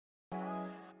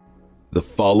The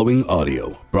following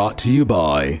audio, brought to you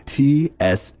by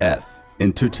TSF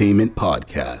Entertainment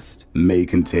Podcast, may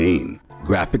contain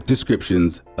graphic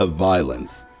descriptions of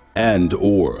violence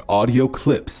and/or audio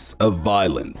clips of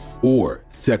violence or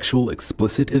sexual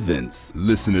explicit events.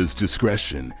 Listener's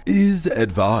discretion is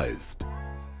advised.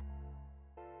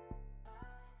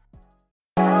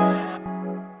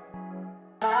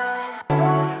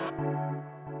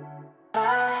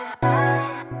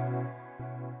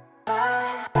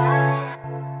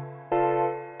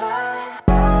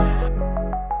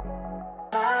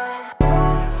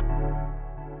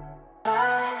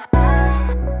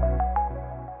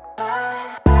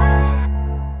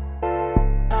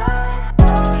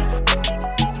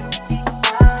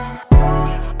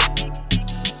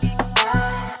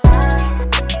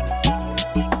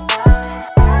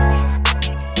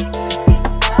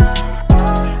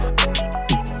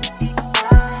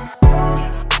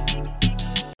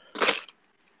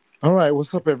 All right,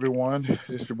 what's up, everyone?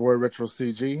 It's your boy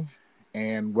RETROCG,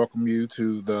 and welcome you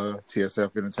to the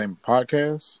TSF Entertainment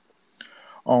Podcast.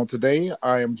 Today,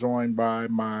 I am joined by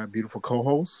my beautiful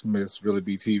co-host, Miss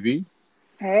REALLYBTV.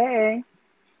 Hey.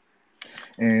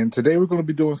 And today, we're going to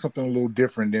be doing something a little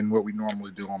different than what we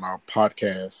normally do on our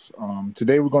podcast.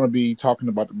 Today, we're going to be talking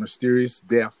about the mysterious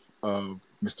death of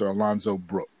Mr. Alonzo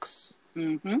Brooks.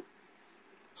 Mm-hmm.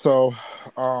 So,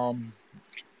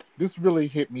 this really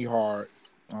hit me hard.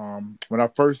 When I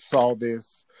first saw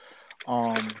this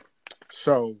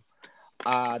show,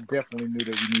 I definitely knew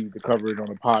that we needed to cover it on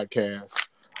the podcast.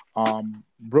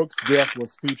 Brooks' death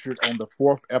was featured on the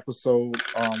 4th episode,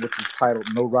 which is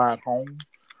titled No Ride Home,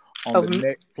 on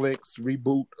the Netflix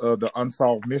reboot of the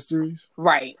Unsolved Mysteries.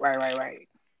 Right.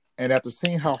 And after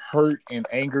seeing how hurt and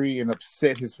angry and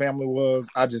upset his family was,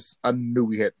 I knew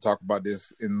we had to talk about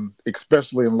this,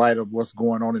 especially in light of what's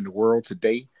going on in the world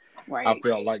today. Right. I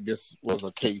felt like this was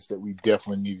a case that we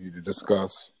definitely needed to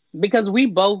discuss. Because we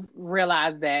both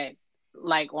realized that,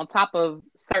 like, on top of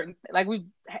certain, like, we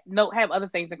have other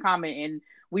things in common, and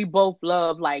we both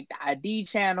love, like, the ID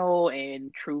channel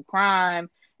and true crime.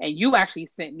 And you actually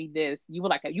sent me this. You were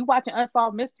like, "Are you watching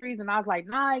Unsolved Mysteries?" And I was like,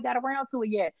 "Nah, I ain't got around to it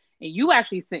yet." And you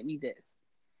actually sent me this.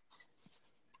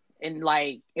 And,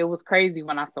 like, it was crazy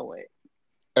when I saw it.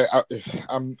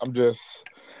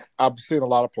 I'm seeing a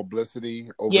lot of publicity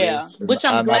over this. Yeah, which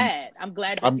I'm glad. I'm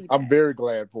glad to see that. I'm very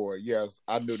glad for it. Yes,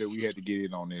 I knew that we had to get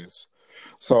in on this.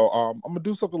 So I'm gonna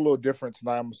do something a little different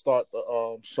tonight. I'm gonna start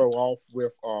the show off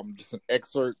with just an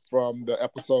excerpt from the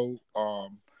episode.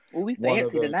 We one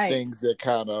of the tonight. Things that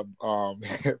kind of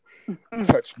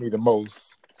touched me the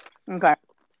most. Okay.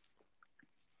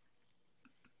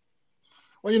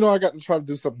 Well, I got to try to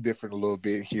do something different a little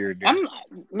bit here and there.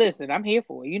 I'm here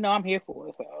for it. I'm here for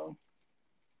it. So.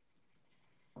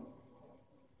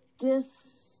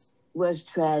 This was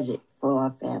tragic for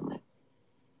our family.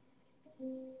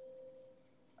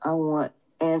 I want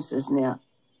answers now.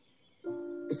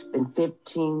 It's been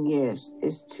 15 years.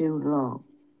 It's too long.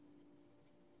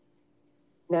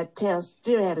 That town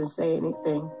still haven't said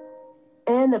anything.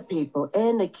 And the people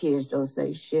and the kids don't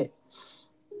say shit.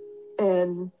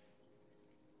 And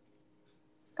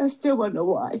I still wonder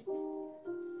why.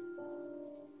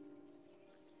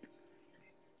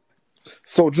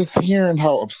 So just hearing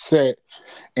how upset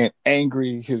and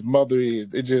angry his mother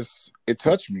is, it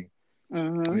touched me.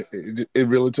 Mm-hmm. It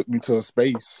really took me to a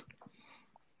space.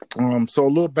 So a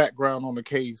little background on the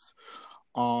case.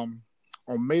 On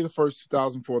May the 1st,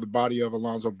 2004, the body of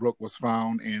Alonzo Brooks was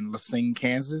found in Lansing,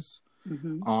 Kansas.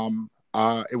 Mm-hmm.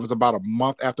 It was about a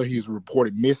month after he was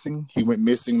reported missing. He went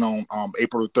missing on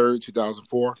April the 3rd,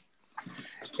 2004.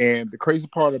 And the crazy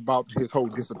part about his whole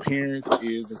disappearance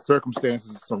is the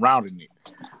circumstances surrounding it.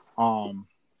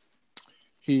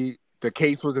 The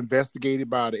case was investigated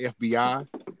by the FBI,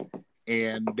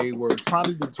 and they were trying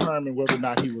to determine whether or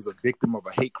not he was a victim of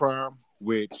a hate crime,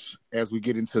 which, as we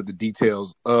get into the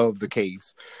details of the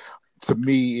case, to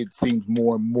me, it seems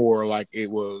more and more like it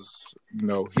was,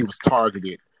 he was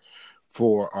targeted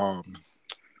for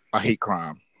a hate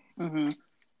crime. Mm-hmm.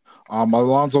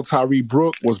 Alonzo Tyree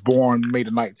Brooks was born May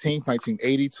the 19th,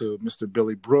 1980 to Mr.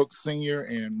 Billy Brooks Sr.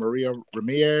 and Maria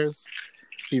Ramirez.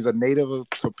 He's a native of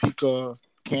Topeka,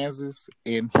 Kansas,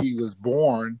 and he was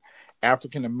born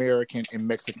African-American and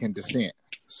Mexican descent.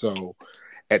 So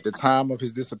at the time of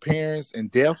his disappearance and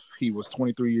death, he was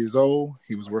 23 years old.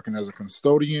 He was working as a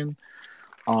custodian.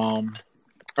 I'm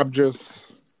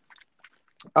just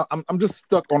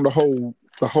stuck on the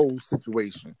whole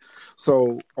situation.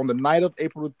 So on the night of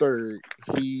April the 3rd,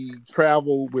 he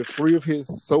traveled with 3 of his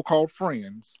so-called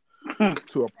friends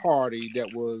to a party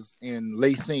that was in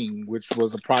Lansing, which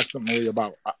was approximately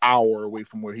about an hour away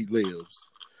from where he lives.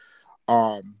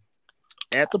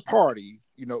 At the party,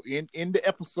 in the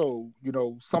episode,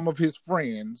 some of his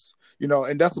friends,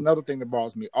 and that's another thing that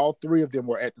bothers me. All three of them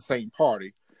were at the same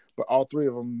party, but all three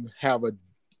of them have a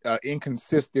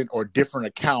inconsistent or different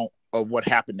account of what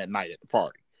happened that night at the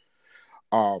party.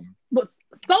 But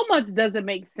so much doesn't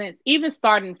make sense. Even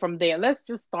starting from there, let's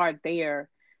just start there.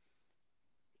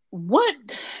 What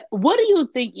do you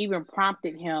think even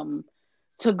prompted him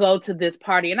to go to this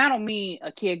party? And I don't mean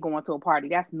a kid going to a party.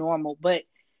 That's normal. But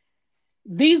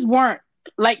these weren't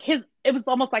like it was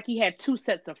almost like he had two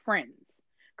sets of friends.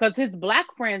 Because his black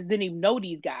friends didn't even know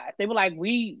these guys. They were like,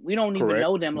 we don't even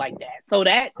know them like that. So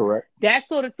that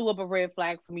sort of threw up a red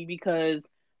flag for me, because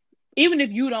even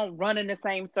if you don't run in the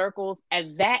same circles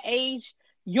at that age,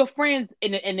 your friends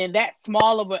in that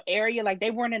small of an area, like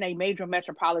they weren't in a major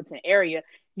metropolitan area,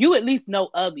 you at least know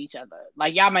of each other.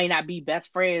 Like y'all may not be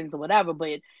best friends or whatever,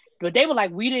 but they were like,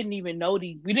 we didn't even know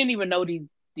these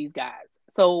guys.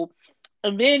 So,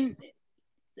 and then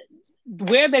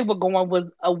where they were going was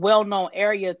a well-known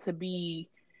area to be,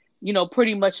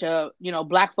 pretty much a,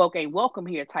 black folk ain't welcome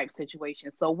here type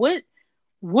situation. So what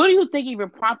do you think even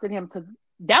prompted him to?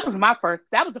 That was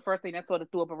the first thing that sort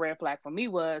of threw up a red flag for me,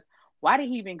 was why did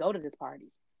he even go to this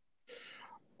party?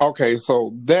 Okay,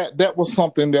 so that was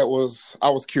something I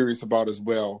was curious about as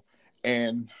well.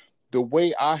 And the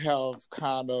way I have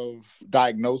kind of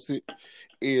diagnosed it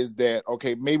is that,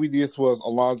 okay, maybe this was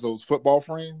Alonzo's football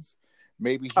friends.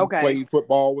 Maybe he played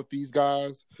football with these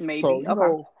guys. Maybe.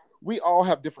 So, we all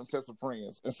have different sets of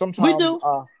friends. And sometimes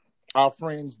our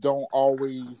friends don't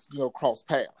always, cross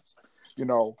paths.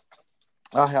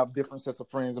 I have different sets of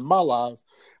friends in my lives.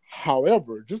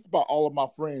 However, just about all of my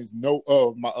friends know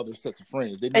of my other sets of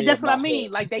friends. And that's what I mean.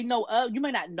 Like, they know of, you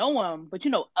may not know them, but you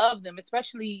know of them.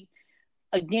 Especially,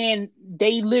 again,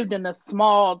 they lived in a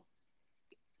small,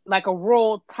 like a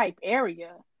rural type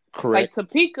area. Correct. Like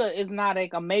Topeka is not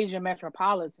like a major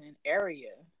metropolitan area.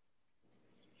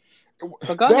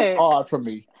 So that's ahead. Odd for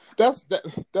me.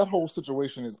 That whole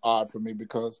situation is odd for me,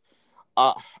 because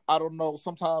I don't know.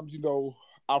 Sometimes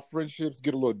our friendships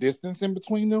get a little distance in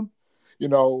between them. You're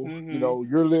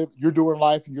doing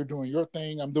life and you're doing your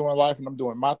thing. I'm doing life and I'm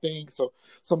doing my thing. So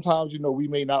sometimes we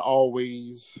may not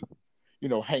always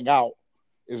hang out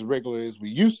as regular as we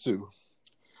used to.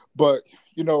 But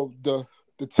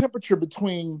the temperature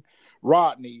between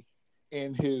Rodney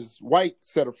and his white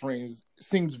set of friends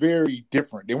seems very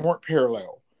different. They weren't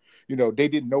parallel. They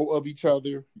didn't know of each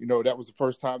other. That was the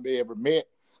first time they ever met.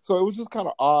 So it was just kind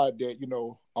of odd that,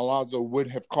 Alonzo would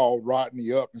have called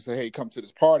Rodney up and said, hey, come to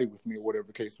this party with me, or whatever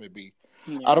the case may be.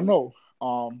 Yeah. I don't know.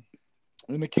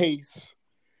 In the case,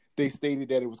 they stated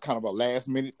that it was kind of a last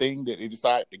minute thing that they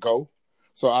decided to go.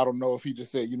 So I don't know if he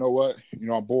just said, you know what,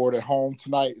 I'm bored at home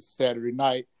tonight. It's Saturday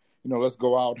night. Let's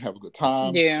go out and have a good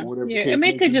time. Yeah. I mean,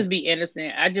 it could just be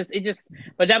innocent.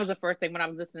 But that was the first thing when I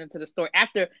was listening to the story.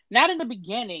 After, not in the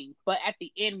beginning, but at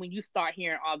the end, when you start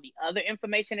hearing all the other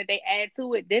information that they add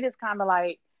to it, then it's kind of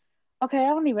like, okay, I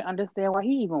don't even understand why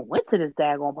he even went to this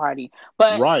daggone party.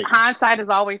 But hindsight is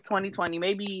always 20/20.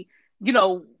 Maybe,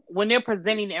 when they're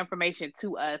presenting the information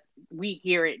to us, we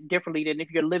hear it differently than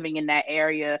if you're living in that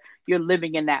area, you're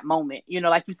living in that moment.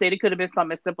 Like you said, it could have been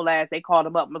something as simple as they called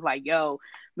him up and was like, yo,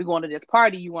 we're going to this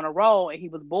party, you want to roll? And he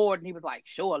was bored and he was like,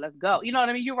 sure, let's go. You know what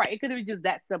I mean? You're right. It could have been just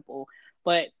that simple.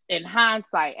 But in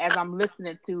hindsight, as I'm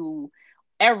listening to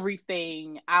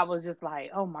everything, I was just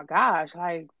like, oh my gosh,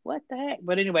 like, what the heck?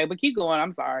 But anyway, keep going.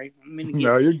 I'm sorry.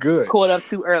 No, you're good. Caught up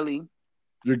too early.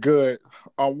 You're good.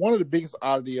 One of the biggest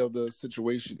oddity of the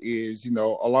situation is,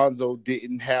 Alonzo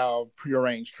didn't have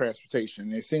prearranged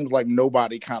transportation. It seems like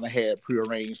nobody kind of had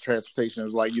prearranged transportation. It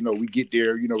was like, we get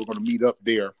there, we're going to meet up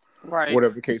there, right?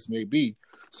 Whatever the case may be.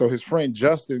 So his friend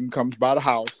Justin comes by the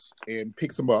house and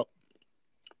picks him up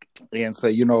and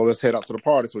say, let's head out to the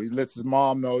party. So he lets his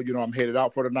mom know, I'm headed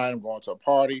out for the night. I'm going to a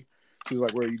party. She's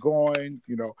like, where are you going?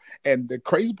 And the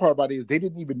crazy part about it is they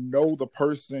didn't even know the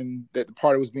person that the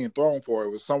party was being thrown for.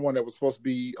 It was someone that was supposed to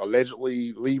be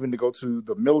allegedly leaving to go to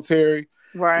the military.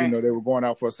 Right. They were going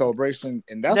out for a celebration.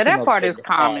 And that's that part is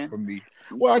common for me.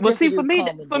 Well, I guess see, it for is me,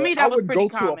 common, for me, that was pretty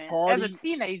common. To a party. As a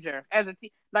teenager,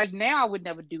 like now I would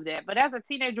never do that. But as a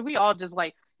teenager, we all just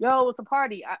like, yo, it's a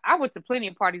party. I went to plenty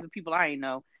of parties with people I ain't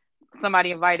know.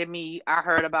 Somebody invited me. I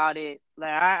heard about it. Like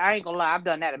I ain't gonna lie, I've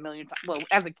done that a million times. Well,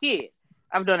 as a kid,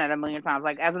 I've done that a million times.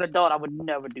 Like as an adult, I would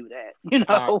never do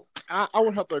that. I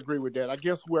would have to agree with that. I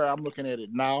guess where I'm looking at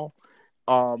it now,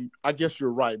 I guess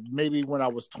you're right. Maybe when I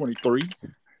was 23,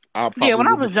 I probably when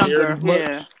I was younger, as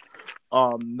much.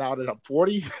 Now that I'm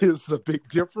 40, it's a big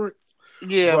difference.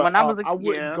 Yeah, but, when I was I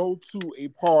wouldn't go to a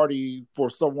party for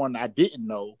someone I didn't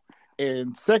know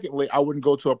And secondly, I wouldn't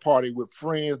go to a party with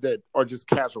friends that are just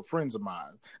casual friends of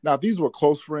mine. Now, if these were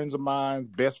close friends of mine,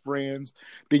 best friends,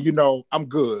 then, I'm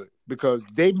good because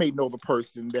they may know the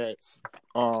person that's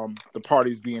the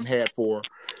party's being had for.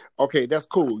 Okay, that's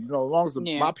cool. As long as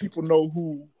my people know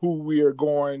who we are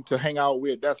going to hang out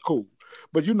with, that's cool.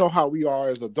 But you know how we are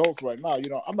as adults right now.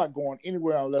 I'm not going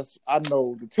anywhere unless I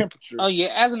know the temperature. Oh yeah,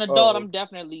 as an adult, I'm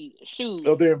definitely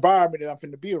of the environment that I'm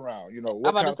finna be around. What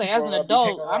I'm about to say, as an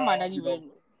adult, I might not even.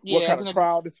 What kind of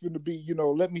crowd it's finna be?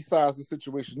 Let me size the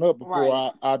situation up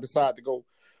before I decide to go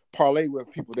parlay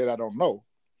with people that I don't know.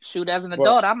 Shoot, as an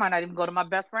adult, I might not even go to my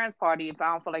best friend's party if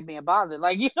I don't feel like being bothered.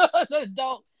 Like as an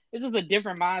adult, this is a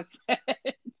different mindset.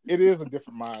 It is a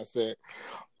different mindset.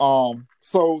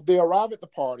 So they arrive at the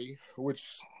party,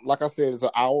 which, like I said, is an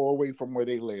hour away from where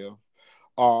they live.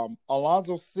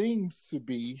 Alonzo seems to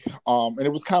be, and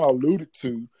it was kind of alluded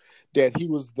to, that he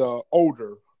was the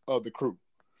older of the crew.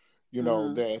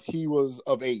 That he was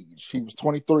of age. He was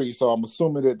 23, so I'm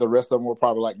assuming that the rest of them were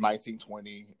probably like 19,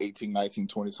 20, 18, 19,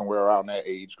 20, somewhere around that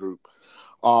age group.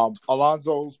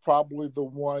 Alonzo's probably the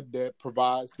one that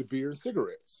provides the beer and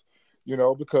cigarettes,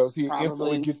 because he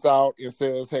instantly gets out and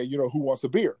says, hey, who wants a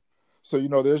beer? So,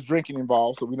 there's drinking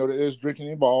involved. So we know that there's drinking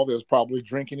involved. There's probably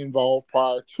drinking involved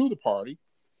prior to the party.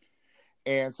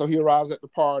 And so he arrives at the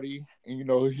party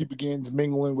and, he begins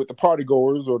mingling with the party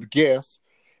goers or the guests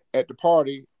at the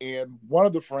party. And one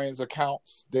of the friends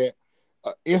accounts that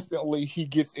instantly he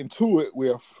gets into it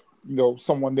with,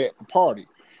 someone at the party,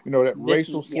 that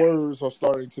racial slurs are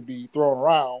starting to be thrown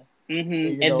around.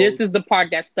 Mm-hmm. And this is the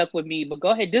part that stuck with me. But go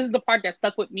ahead. This is the part that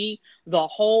stuck with me the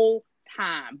whole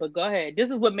time. But go ahead.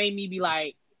 This is what made me be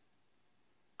like,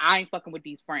 I ain't fucking with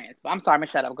these friends. But I'm sorry, I'm gonna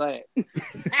shut up. Go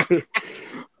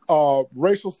ahead.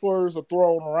 Racial slurs are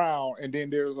thrown around, and then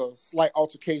there's a slight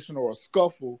altercation or a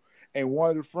scuffle, and one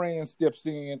of the friends steps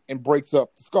in and breaks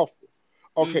up the scuffle.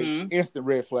 Okay, instant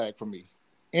red flag for me.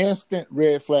 Instant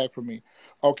red flag for me.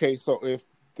 Okay, so if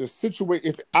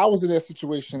I was in that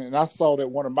situation and I saw that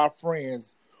one of my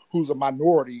friends who's a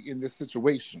minority in this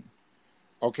situation,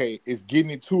 okay, is getting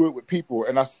into it with people,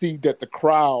 and I see that the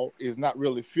crowd is not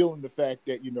really feeling the fact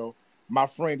that, my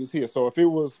friend is here. So if it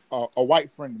was a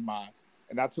white friend of mine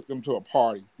and I took them to a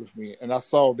party with me and I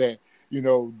saw that,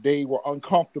 they were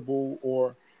uncomfortable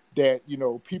or that,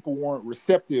 people weren't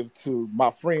receptive to my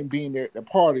friend being there at the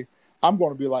party, I'm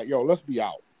going to be like, yo, let's be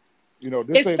out.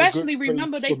 This especially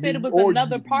remember they said it was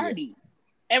another party.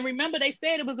 And remember they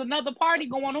said it was another party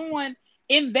going on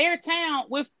in their town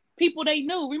with people they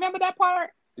knew. Remember that part?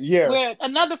 Yes. Where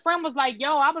another friend was like,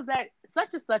 yo, I was at such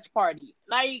and such party.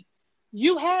 Like,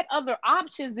 you had other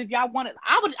options if y'all wanted.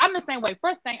 I'm the same way.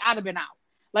 First thing, I'd have been out.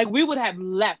 Like, we would have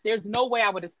left. There's no way I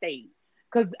would have stayed.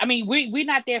 Because, I mean, we're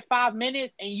not there 5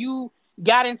 minutes and you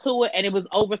got into it and it was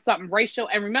over something racial.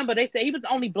 And remember, they said he was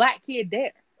the only black kid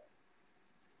there.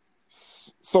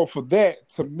 So for that,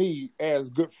 to me, as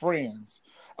good friends,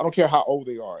 I don't care how old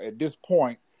they are. At this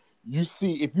point, you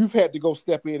see, if you've had to go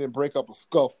step in and break up a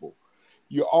scuffle,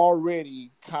 you're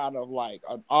already kind of like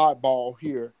an oddball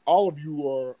here. All of you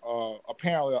are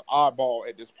apparently an oddball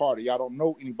at this party. Y'all don't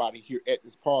know anybody here at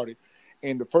this party.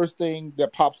 And the first thing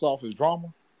that pops off is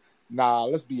drama. Nah,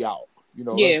 let's be out.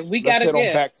 Let's head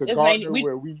on back to Gardner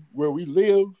where we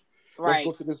live. Right. Let's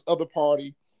go to this other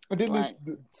party. And then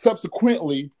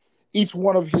subsequently, each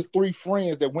one of his 3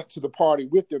 friends that went to the party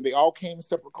with them, they all came in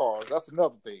separate cars. That's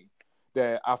another thing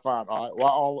that I find odd.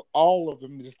 Well, all of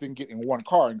them just didn't get in one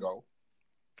car and go.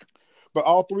 But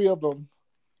all 3 of them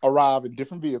arrive in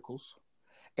different vehicles,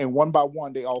 and one by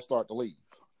one, they all start to leave.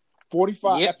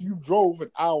 45 after you've drove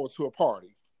an hour to a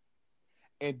party,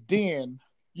 and then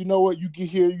you know what? You get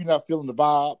here, you're not feeling the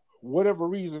vibe, whatever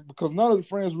reason, because none of the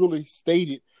friends really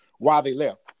stated why they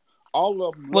left. All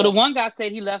of them. Well, the one guy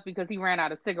said he left because he ran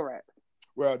out of cigarettes.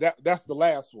 Well, that's the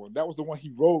last one. That was the one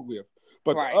he rode with.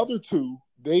 But the other 2,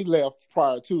 they left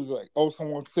prior to. It's like, oh,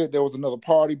 someone said there was another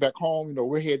party back home.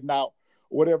 We're heading out.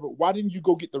 Whatever. Why didn't you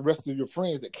go get the rest of your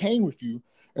friends that came with you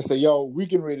and say, yo, we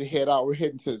getting ready to head out. We're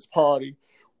heading to this party.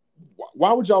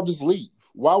 Why would y'all just leave?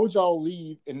 Why would y'all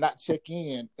leave and not check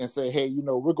in and say, hey,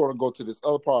 we're going to go to this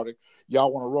other party.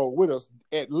 Y'all want to roll with us?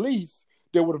 At least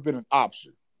there would have been an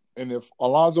option. And if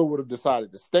Alonzo would have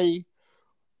decided to stay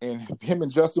and him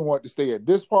and Justin wanted to stay at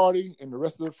this party and the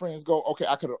rest of the friends go, okay,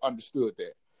 I could have understood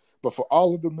that. But for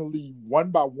all of them to leave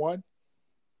one by one,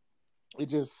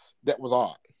 that was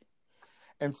odd.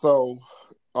 And so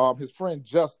his friend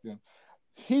Justin,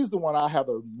 he's the one I have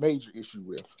a major issue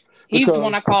with. He's the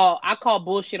one I call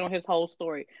bullshit on his whole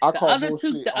story.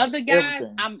 The other guys,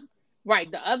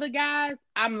 the other guys,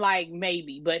 I'm like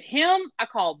maybe, but him, I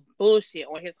call bullshit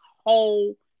on his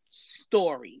whole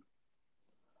story?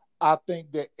 I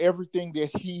think that everything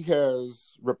that he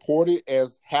has reported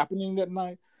as happening that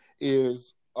night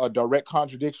is a direct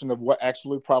contradiction of what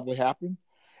actually probably happened.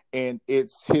 And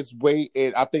it's his way.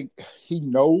 And I think he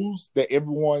knows that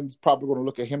everyone's probably going to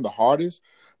look at him the hardest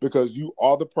because you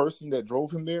are the person that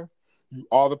drove him there. You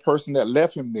are the person that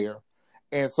left him there.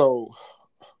 And so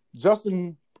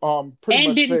Justin pretty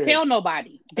much didn't says, tell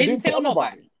nobody. Didn't tell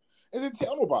nobody. And didn't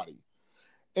tell nobody.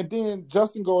 And then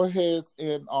Justin goes ahead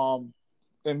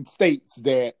and states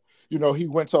that, you know, he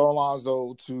went to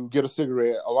Alonzo to get a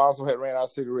cigarette. Alonzo had ran out of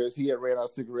cigarettes. He had ran out of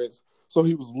cigarettes. So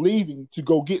he was leaving to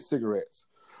go get cigarettes.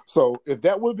 So if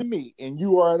that would be me and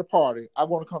you are at a party, I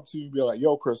want to come to you and be like,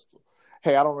 yo, Crystal,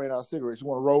 hey, I don't run out of cigarettes. You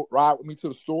want to ride with me to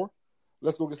the store?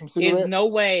 Let's go get some cigarettes. There's no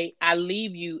way I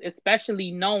leave you,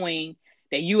 especially knowing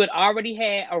that you had already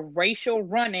had a racial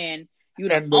run-in.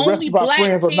 And the rest of our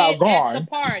friends are now gone. At the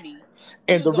party.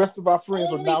 And the rest of our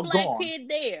friends are now only black gone. kid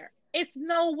there. It's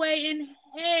no way in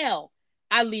hell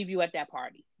I leave you at that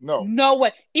party. No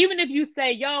way. Even if you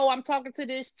say, yo, I'm talking to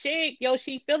this chick, yo,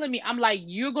 she feeling me. I'm like,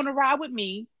 you're gonna ride with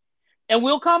me, and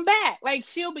we'll come back. Like,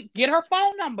 get her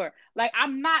phone number. Like,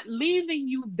 I'm not leaving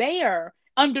you there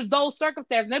under those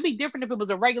circumstances. It'd be different if it was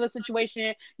a regular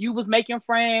situation. You was making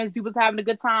friends, you was having a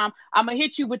good time. I'm gonna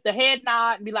hit you with the head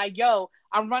nod and be like, yo,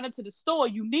 I'm running to the store.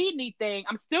 You need anything?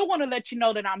 I'm still gonna let you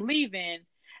know that I'm leaving,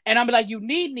 and I'm like, you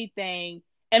need anything?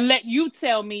 And let you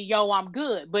tell me, yo, I'm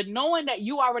good. But knowing that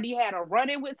you already had a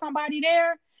run-in with somebody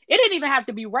there, it didn't even have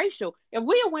to be racial. If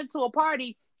we went to a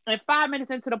party and 5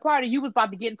 minutes into the party, you was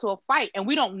about to get into a fight, and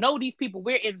we don't know these people.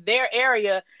 We're in their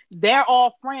area. They're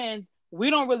all friends. We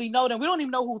don't really know them. We don't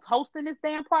even know who's hosting this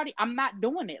damn party. I'm not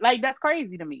doing it. Like, that's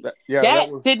crazy to me.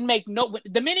 That didn't make no...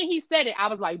 The minute he said it, I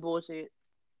was like, bullshit.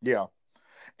 Yeah.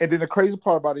 And then the crazy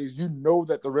part about it is you know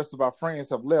that the rest of our friends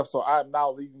have left, so I'm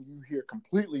now leaving you here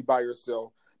completely by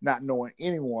yourself, not knowing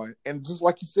anyone. And just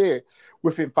like you said,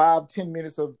 within 5-10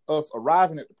 minutes of us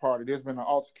arriving at the party, there's been an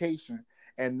altercation.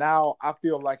 And now I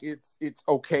feel like it's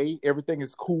okay. Everything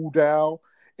is cooled down.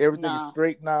 Everything is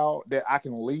straight now that I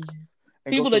can leave.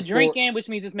 And people are drinking, which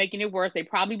means it's making it worse. They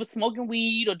probably was smoking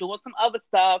weed or doing some other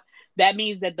stuff. That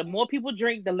means that the more people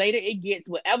drink, the later it gets.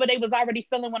 Whatever they was already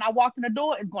feeling when I walked in the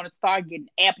door is going to start getting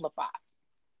amplified.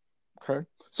 Okay.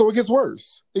 So it gets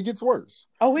worse. It gets worse.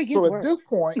 Oh, it gets worse. So at this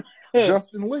point,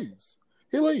 Justin leaves.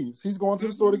 He leaves. He's going to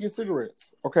the store to get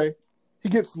cigarettes. Okay. He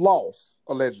gets lost,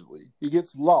 allegedly. He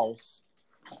gets lost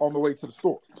on the way to the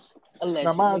store. Allegedly.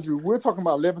 Now, mind you, we're talking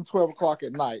about 11, 12 o'clock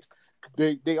at night.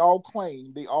 They all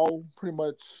pretty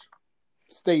much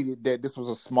stated that this was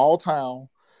a small town,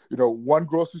 you know, one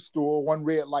grocery store, one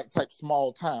red light type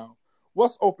small town.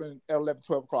 What's open at 11,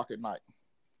 12 o'clock at night?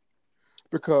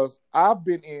 Because I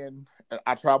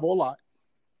travel a lot,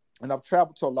 and I've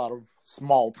traveled to a lot of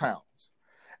small towns.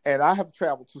 And I have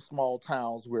traveled to small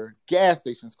towns where gas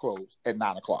stations close at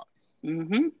 9 o'clock.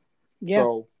 Mm-hmm. Yeah.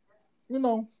 So, you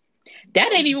know.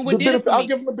 That ain't even what did it for me. I'll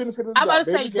give them the benefit of the doubt. I'm about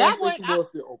to say that one,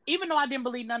 even though I didn't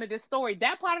believe none of this story,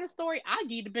 that part of the story, I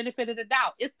give the benefit of the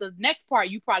doubt. It's the next part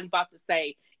you probably about to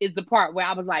say is the part where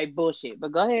I was like, bullshit.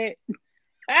 But go ahead.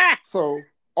 So,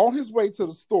 on his way to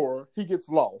the store, he gets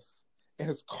lost, and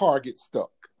his car gets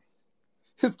stuck.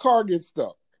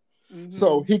 Mm-hmm.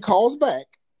 So, he calls back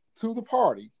to the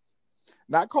party.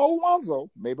 Not call Alonzo.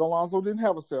 Maybe Alonzo didn't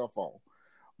have a cell phone.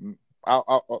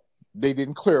 They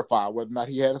didn't clarify whether or not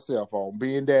he had a cell phone,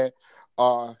 being that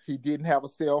he didn't have a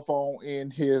cell phone in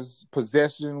his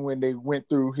possession when they went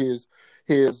through his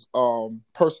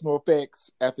personal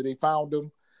effects after they found him.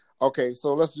 Okay,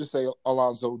 so let's just say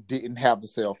Alonzo didn't have the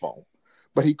cell phone,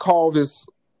 but he called this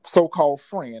so-called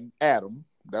friend, Adam.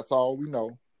 That's all we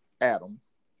know, Adam,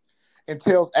 and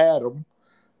tells Adam,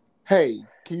 hey,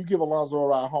 can you give Alonzo a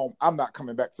ride home? I'm not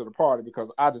coming back to the party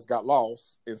because I just got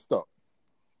lost and stuck.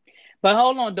 But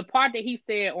hold on, the part that he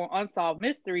said on Unsolved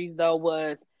Mysteries, though,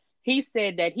 was he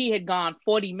said that he had gone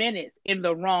 40 minutes in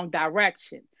the wrong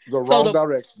direction.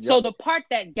 Direction. Yep. So the part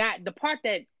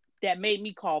that made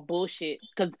me call bullshit,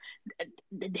 because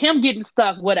him getting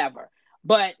stuck, whatever.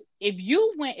 But if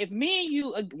me and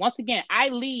you, once again, I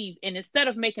leave, and instead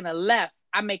of making a left,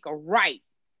 I make a right.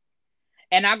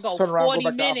 And I go 40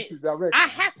 minutes. I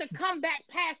have to come back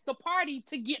past the party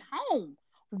to get home.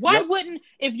 Why wouldn't,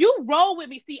 if you roll with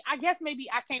me, see, I guess maybe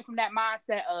I came from that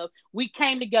mindset of we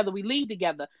came together, we leave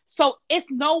together. So there's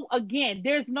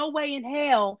no way in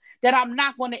hell that I'm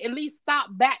not going to at least stop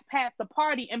back past the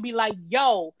party and be like,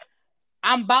 yo,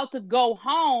 I'm about to go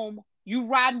home. You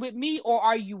riding with me or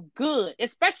are you good?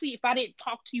 Especially if I didn't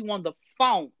talk to you on the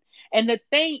phone. And the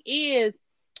thing is,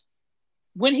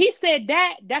 When he said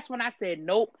that, that's when I said,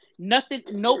 nope, nothing,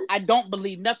 nope, I don't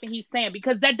believe nothing he's saying,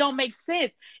 because that don't make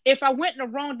sense. If I went in the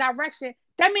wrong direction,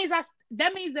 that means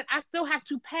that I still have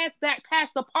to pass back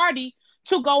past the party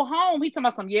to go home. He talking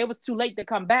about something, yeah, it was too late to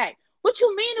come back. What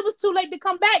you mean it was too late to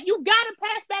come back? You gotta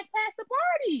pass back past the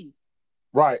party.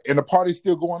 Right, and the party's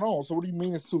still going on. So what do you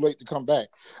mean it's too late to come back?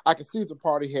 I can see if the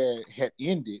party had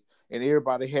ended and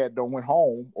everybody went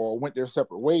home or went their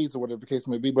separate ways or whatever the case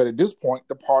may be. But at this point,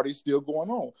 the party's still going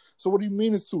on. So what do you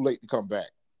mean it's too late to come back?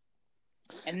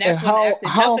 And that's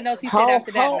nothing else he said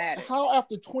after that mattered. How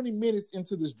after 20 minutes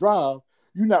into this drive,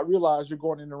 you not realize you're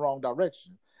going in the wrong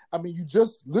direction? I mean, you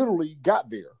just literally got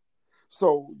there.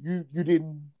 So you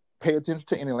didn't pay attention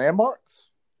to any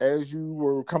landmarks as you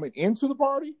were coming into the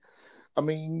party? I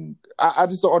mean, I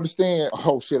just don't understand.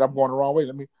 Oh shit, I'm going the wrong way.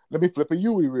 Let me flip a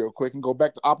U-ey real quick and go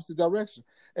back the opposite direction.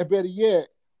 And better yet,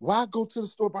 why go to the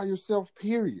store by yourself,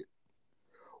 period?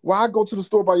 Why go to the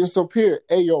store by yourself, period?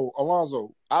 Hey yo,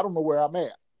 Alonzo, I don't know where I'm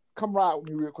at. Come ride with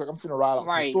me real quick. I'm finna ride out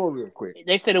to the store real quick.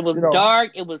 They said it was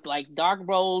dark. It was like dark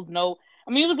roads. No,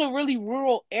 I mean, it was a really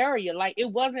rural area. Like, it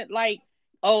wasn't like,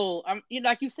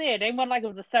 like you said, they wasn't like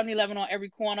it was a 7-Eleven on every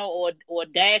corner or a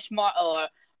Dash Mart or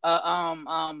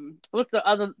what's the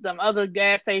other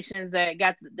gas stations that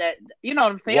got that, you know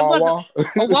what I'm saying? Wawa. It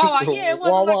wasn't a Wawa. Yeah, it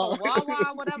wasn't Wawa. like a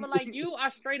Wawa, whatever. Like, you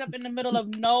are straight up in the middle of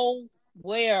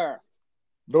nowhere.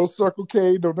 No Circle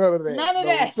K, no none of that. None of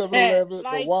no that. 7-Eleven,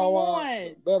 like, no Wawa,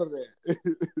 none of that.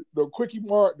 No Quickie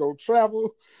Mart, no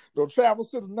Travel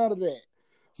Center, none of that.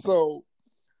 So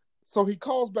he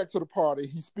calls back to the party.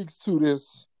 He speaks to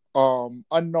this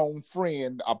unknown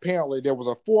friend. Apparently there was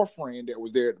a fourth friend that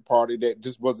was there at the party that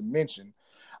just wasn't mentioned.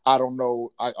 I don't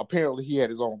know. Apparently he had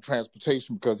his own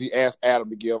transportation because he asked Adam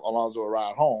to give Alonzo a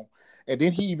ride home. And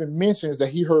then he even mentions that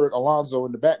he heard Alonzo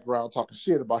in the background talking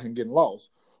shit about him getting lost.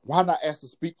 Why not ask to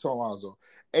speak to Alonzo?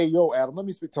 Hey, yo, Adam, let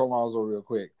me speak to Alonzo real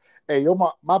quick. Hey, yo,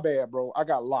 my bad, bro. I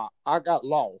got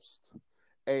lost.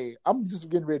 Hey, I'm just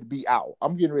getting ready to be out.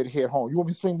 I'm getting ready to head home. You want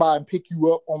me to swing by and pick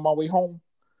you up on my way home?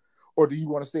 Or do you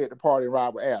want to stay at the party and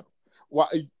ride with Adam? Well,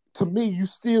 to me, you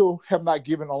still have not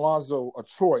given Alonzo a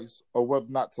choice of whether or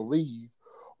not to leave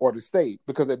or to stay.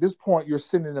 Because at this point, you're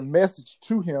sending a message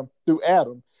to him through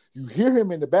Adam. You hear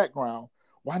him in the background.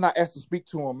 Why not ask to speak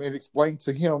to him and explain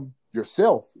to him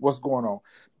yourself what's going on?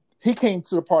 He came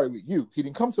to the party with you. He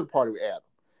didn't come to the party with Adam.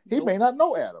 He may not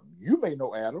know Adam. You may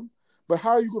know Adam. But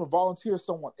how are you going to volunteer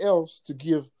someone else to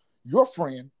give your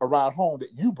friend a ride home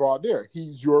that you brought there?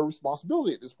 He's your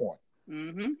responsibility at this point.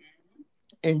 Mm-hmm.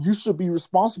 And you should be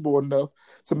responsible enough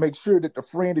to make sure that the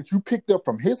friend that you picked up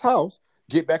from his house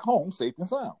get back home safe and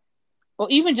sound. Or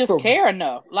even just care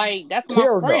enough. Like, that's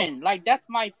my friend. Enough. Like, that's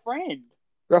my friend.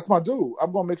 That's my dude.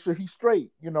 I'm going to make sure he's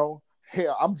straight. You know,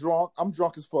 hell, I'm drunk. I'm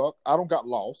drunk as fuck. I don't got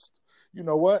lost. You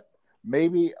know what?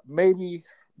 Maybe I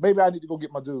need to go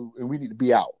get my dude and we need to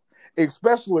be out.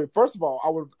 Especially, first of all, I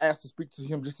would have asked to speak to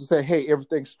him just to say, hey,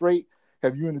 everything's straight.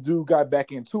 Have you and the dude got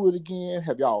back into it again?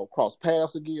 Have y'all crossed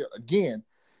paths again? Again,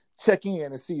 check in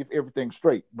and see if everything's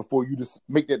straight before you just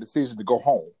make that decision to go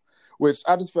home, which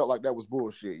I just felt like that was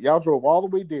bullshit. Y'all drove all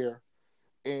the way there,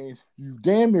 and you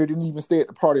damn near didn't even stay at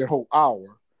the party a whole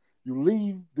hour. You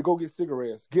leave to go get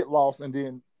cigarettes, get lost, and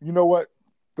then, you know what?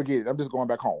 Forget it. I'm just going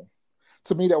back home.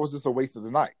 To me, that was just a waste of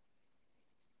the night.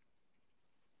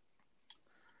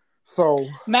 So,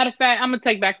 matter of fact, I'm going to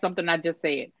take back something I just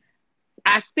said.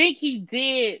 I think he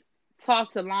did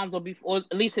talk to Lonzo before, or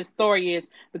at least his story is,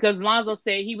 because Lonzo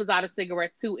said he was out of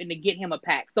cigarettes too and to get him a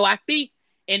pack. So I think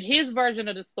in his version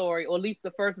of the story, or at least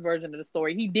the first version of the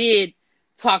story, he did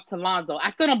talk to Lonzo. I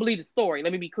still don't believe the story,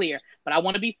 let me be clear, but I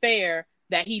want to be fair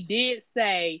that he did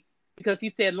say, because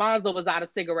he said Lonzo was out of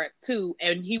cigarettes too,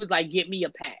 and he was like, get me a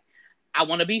pack. I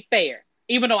want to be fair,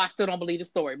 even though I still don't believe the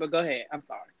story, but go ahead. I'm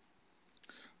sorry.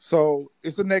 So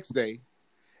it's the next day,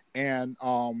 and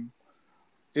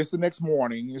it's the next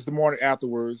morning. It's the morning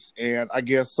afterwards, and I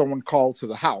guess someone called to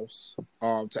the house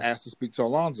to ask to speak to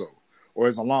Alonzo, or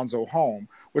is Alonzo home?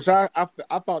 Which I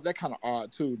thought that kind of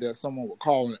odd too, that someone would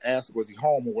call and ask was he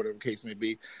home or whatever the case may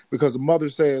be, because the mother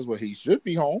says, well, he should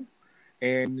be home,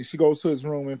 and she goes to his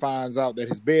room and finds out that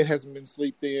his bed hasn't been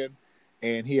slept in,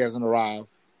 and he hasn't arrived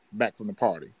back from the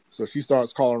party. So she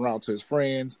starts calling around to his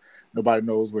friends. Nobody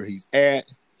knows where he's at.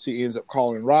 She ends up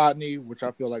calling Rodney, which I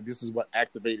feel like this is what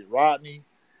activated Rodney.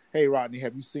 Hey, Rodney,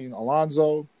 have you seen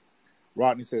Alonzo?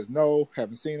 Rodney says, no,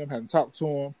 haven't seen him, haven't talked to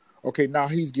him. Okay, now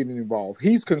he's getting involved.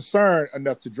 He's concerned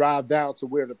enough to drive down to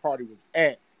where the party was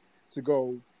at to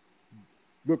go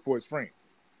look for his friend.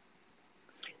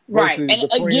 Right. Versus And the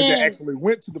friends again, that actually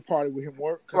went to the party with him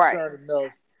weren't concerned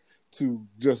enough to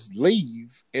just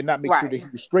leave and not make sure that Right. he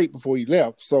was straight before he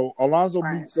left. So Alonzo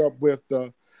Right. meets up with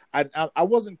the. I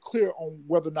wasn't clear on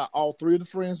whether or not all three of the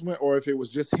friends went, or if it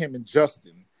was just him and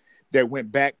Justin that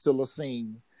went back to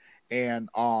Lacine, and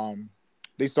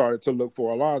they started to look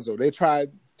for Alonzo. They tried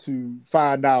to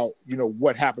find out,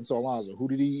 what happened to Alonzo. Who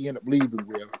did he end up leaving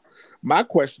with? My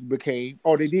question became,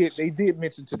 they did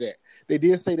mention to that. They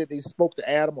did say that they spoke to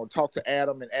Adam or talked to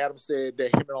Adam, and Adam said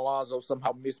that him and Alonzo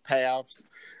somehow missed paths.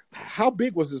 How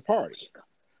big was this party?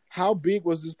 How big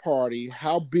was this party?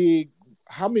 How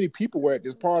many people were at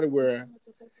this party where,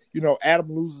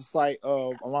 Adam loses sight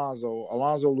of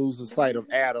Alonzo loses sight of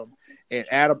Adam, and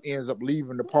Adam ends up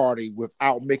leaving the party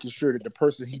without making sure that the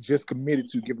person he just committed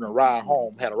to giving a ride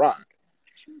home had a ride.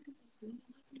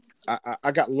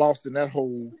 I got lost in that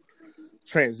whole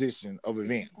transition of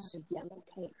events.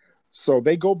 So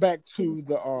they go back to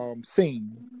the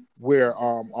scene where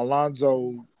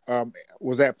Alonzo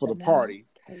was at for the party,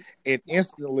 and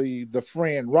instantly the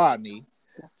friend Rodney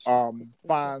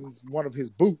finds one of his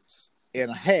boots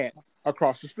and a hat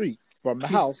across the street from the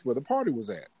house where the party was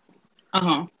at.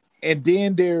 And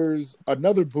then there's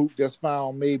another boot that's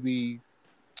found maybe,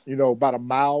 about a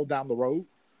mile down the road.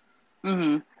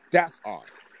 That's odd.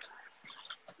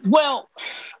 Well,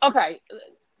 okay.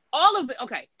 All of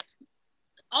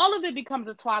it becomes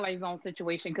a Twilight Zone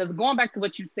situation, because going back to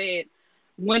what you said,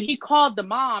 when he called the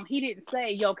mom, he didn't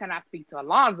say, yo, can I speak to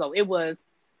Alonzo? It was,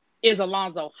 is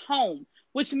Alonzo home?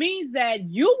 Which means that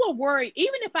you were worried,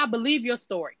 even if I believe your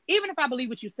story, even if I believe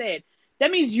what you said, that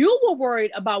means you were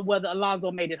worried about whether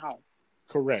Alonzo made it home.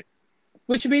 Correct.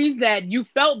 Which means that you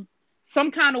felt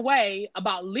some kind of way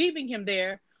about leaving him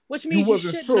there, which means you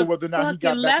wasn't sure whether or not he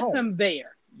got back home. Him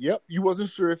there. Yep, you wasn't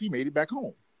sure if he made it back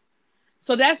home.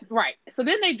 So that's right. So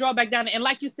then they draw back down, and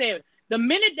like you said, the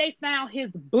minute they found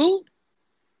his boot,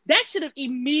 that should have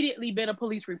immediately been a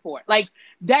police report. Like,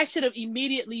 that should have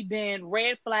immediately been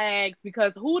red flags,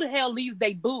 because who the hell leaves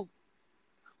their boot?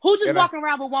 Who just walking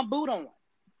around with one boot on?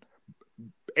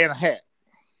 And a hat.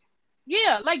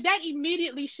 Yeah, like that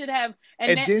immediately should have.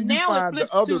 And then you find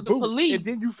the other boot. And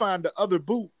then you find the other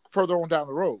boot further on down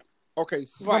the road. Okay,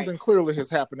 something clearly has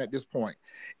happened at this point.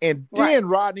 And then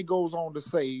Rodney goes on to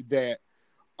say that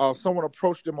someone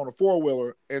approached them on a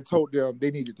four-wheeler and told them they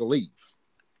needed to leave.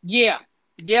 Yeah.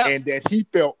 Yeah. And that he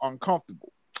felt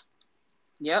uncomfortable.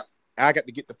 Yep. I got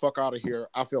to get the fuck out of here.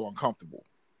 I feel uncomfortable.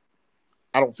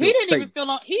 I don't feel safe.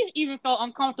 He even felt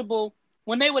uncomfortable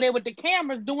when they were there with the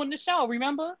cameras doing the show,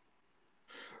 remember?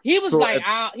 He was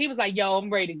yo, I'm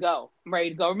ready to go.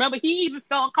 Remember, he even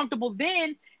felt uncomfortable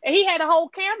then, and he had a whole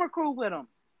camera crew with him.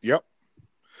 Yep.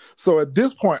 So at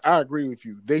this point, I agree with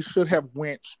you. They should have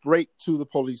went straight to the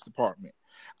police department.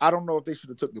 I don't know if they should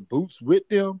have took the boots with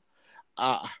them.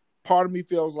 Part of me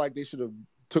feels like they should have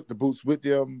took the boots with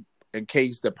them in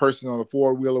case the person on the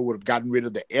four-wheeler would have gotten rid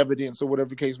of the evidence or whatever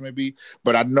the case may be.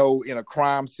 But I know in a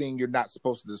crime scene, you're not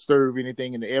supposed to disturb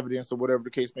anything in the evidence or whatever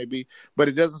the case may be. But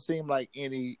it doesn't seem like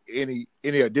any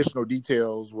additional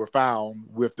details were found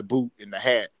with the boot and the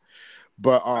hat.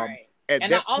 But at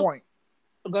that point...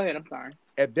 Go ahead, I'm sorry.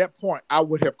 At that point, I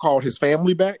would have called his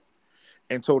family back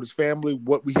and told his family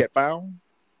what we had found.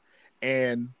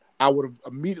 And I would have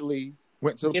immediately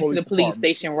went to the police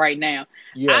station right now.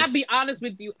 Yes. I'll be honest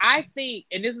with you. I think,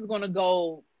 and this is going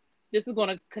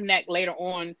to connect later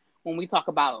on when we talk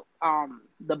about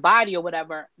the body or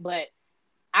whatever, but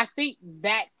I think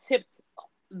that tipped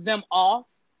them off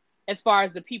as far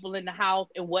as the people in the house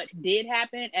and what did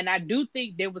happen. And I do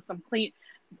think there was some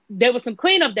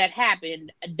cleanup that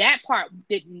happened. That part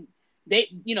they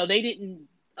didn't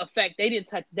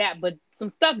touch that, but some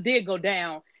stuff did go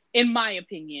down, in my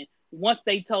opinion. Once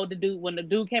they told the dude, when the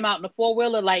dude came out in the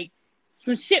four-wheeler, like,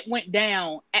 some shit went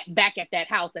down back at that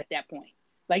house at that point.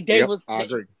 Like, there was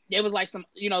like some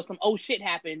old shit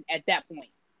happened at that point.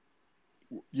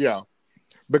 Yeah.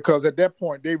 Because at that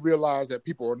point, they realized that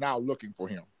people are now looking for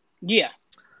him. Yeah.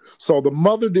 So the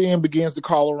mother then begins to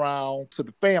call around to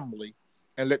the family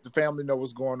and let the family know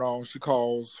what's going on. She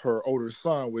calls her older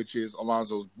son, which is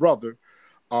Alonzo's brother,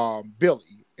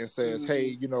 Billy, and says,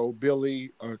 hey,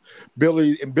 Billy,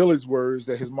 in Billy's words,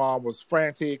 that his mom was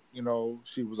frantic,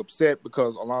 she was upset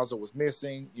because Alonzo was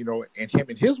missing, and him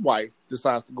and his wife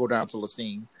decides to go down to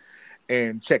Lacine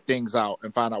and check things out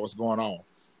and find out what's going on.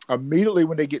 Immediately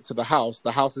when they get to the house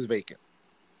is vacant.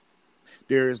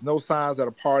 There is no signs that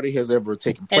a party has ever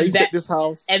taken place at this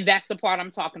house. And that's the part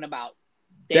I'm talking about.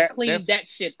 They cleaned that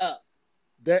shit up.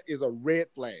 That is a red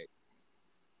flag.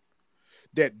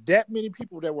 That many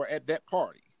people that were at that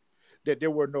party, that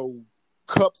there were no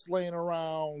cups laying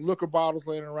around, liquor bottles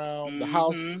laying around. The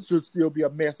house Mm-hmm. should still be a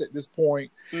mess at this point.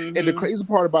 Mm-hmm. And the crazy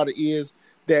part about it is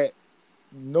that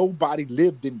nobody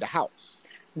lived in the house.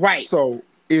 Right. So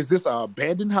is this an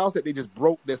abandoned house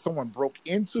that someone broke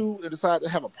into and decided to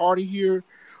have a party here?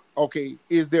 Okay,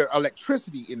 is there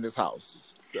electricity in this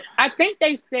house? I think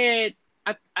they said,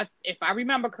 if I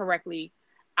remember correctly,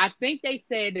 I think they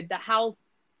said that the house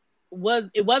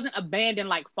wasn't abandoned,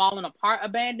 like falling apart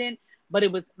abandoned, but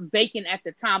it was vacant at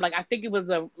the time. Like I think it was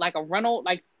a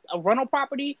rental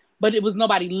property, but it was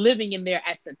nobody living in there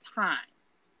at the time.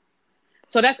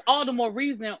 So that's all the more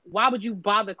reason why would you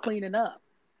bother cleaning up?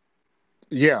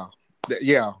 Yeah,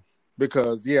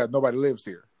 because nobody lives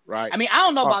here, right? I mean, I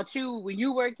don't know about you when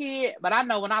you were a kid, but I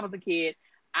know when I was a kid,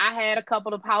 I had a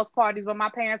couple of house parties when my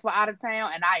parents were out of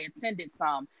town, and I attended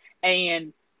some.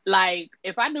 And like,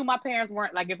 if I knew my parents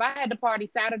weren't, like, if I had the party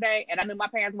Saturday and I knew my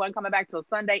parents weren't coming back till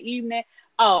Sunday evening,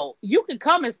 you can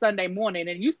come in Sunday morning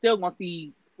and you still gonna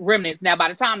see remnants. Now, by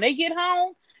the time they get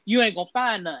home, you ain't gonna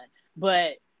find none.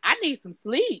 But I need some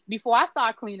sleep before I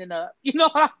start cleaning up. You know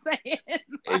what I'm saying?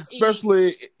 Like,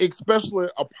 especially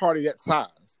a party that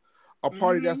size. A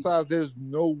party that size, there's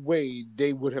no way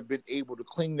they would have been able to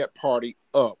clean that party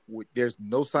up. There's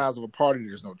no signs of a party.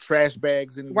 There's no trash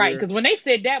bags anywhere. Right, because when they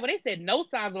said no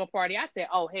signs of a party, I said,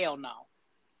 oh, hell no.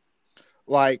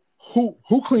 Like, who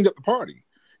cleaned up the party?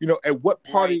 At what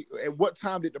party, at what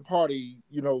time did the party,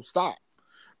 stop?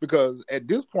 Because at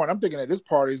this point, I'm thinking that this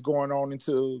party is going on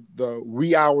into the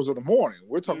wee hours of the morning.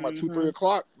 We're talking about 2-3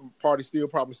 o'clock. Party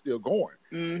probably still going.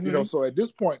 So at this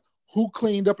point, who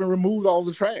cleaned up and removed all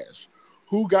the trash?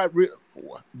 Who got rid?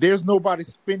 There's nobody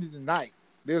spending the night.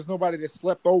 There's nobody that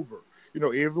slept over.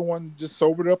 Everyone just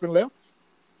sobered up and left.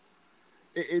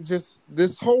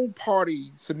 This whole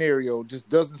party scenario just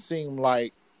doesn't seem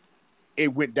like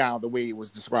it went down the way it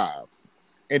was described.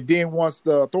 And then once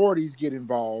the authorities get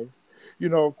involved,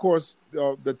 of course,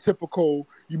 the typical,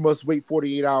 you must wait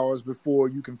 48 hours before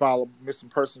you can file a missing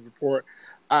persons report.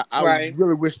 I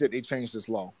really wish that they changed this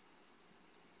law.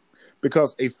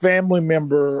 Because a family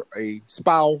member, a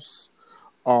spouse,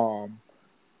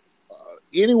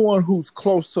 anyone who's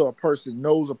close to a person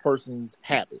knows a person's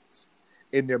habits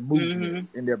and their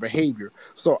movements and their behavior.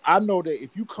 So I know that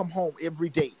if you come home every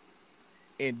day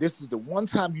and this is the one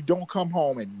time you don't come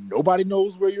home and nobody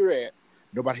knows where you're at,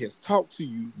 nobody has talked to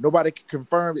you, nobody can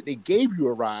confirm that they gave you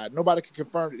a ride, nobody can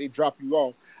confirm that they dropped you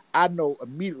off, I know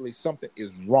immediately something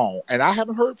is wrong. And I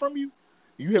haven't heard from you.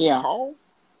 You haven't called.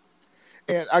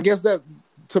 And I guess that,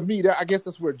 to me,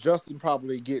 that's where Justin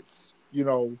probably gets,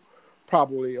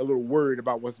 probably a little worried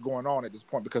about what's going on at this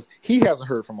point because he hasn't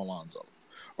heard from Alonzo.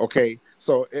 Okay,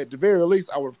 so at the very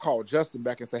least, I would have called Justin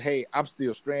back and said, "Hey, I'm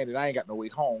still stranded. I ain't got no way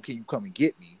home. Can you come and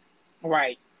get me?"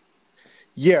 Right.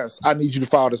 Yes, I need you to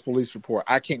file this police report.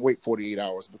 I can't wait 48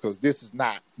 hours because this is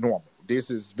not normal. This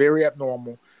is very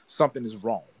abnormal. Something is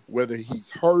wrong. Whether he's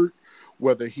hurt,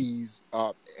 whether he's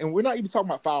and we're not even talking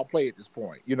about foul play at this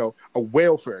point, a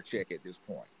welfare check at this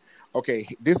point. Okay,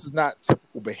 this is not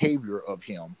typical behavior of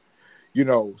him.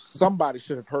 Somebody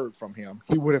should have heard from him.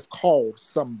 He would have called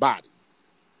somebody.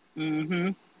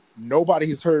 Nobody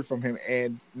has heard from him,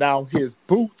 and now his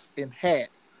boots and hat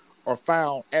are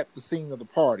found at the scene of the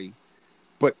party,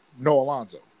 but no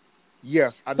Alonzo.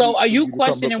 Yes. So are you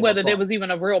questioning whether there was even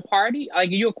a real party? Like,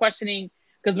 you're questioning,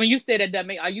 because when you said that,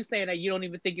 are you saying that you don't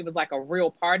even think it was like a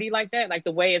real party like that? Like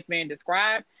the way it's being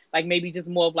described? Like maybe just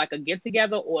more of like a get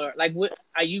together, or like what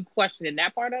are you questioning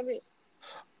that part of it?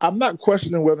 I'm not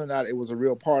questioning whether or not it was a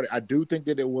real party. I do think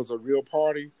that it was a real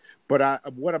party, but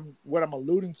what I'm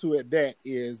alluding to at that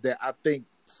is that I think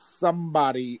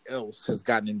somebody else has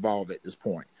gotten involved at this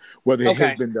point. Whether it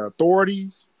has been the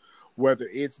authorities, whether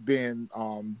it's been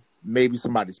maybe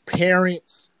somebody's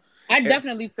parents. I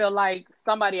definitely feel like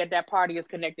somebody at that party is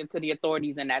connected to the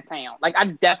authorities in that town. Like, I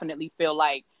definitely feel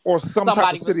like, or some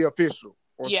type of city official.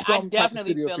 I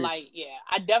definitely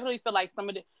feel like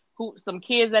some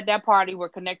kids at that party were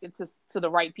connected to the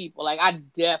right people. Like, I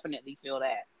definitely feel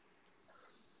that.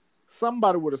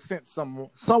 Somebody would have sent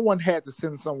someone had to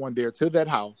send someone there to that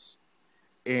house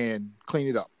and clean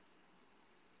it up.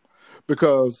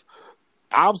 Because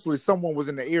obviously someone was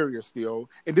in the area still.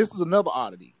 And this is another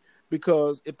oddity.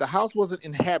 Because if the house wasn't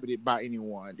inhabited by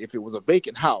anyone, if it was a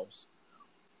vacant house,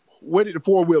 where did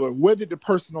the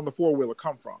person on the four-wheeler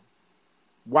come from?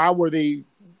 Why were they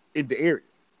in the area?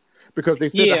 Because they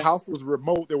said the house was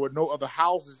remote. There were no other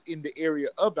houses in the area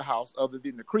of the house other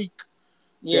than the creek.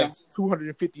 That's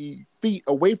 250 feet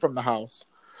away from the house.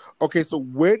 Okay, so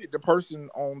where did the person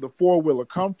on the four-wheeler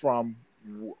come from?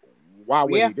 Why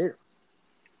were they there?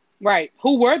 Right.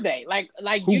 Who were they? Like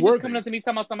Who you were just coming they? up to me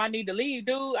talking about something, I need to leave,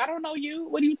 dude. I don't know you.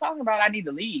 What are you talking about? I need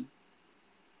to leave.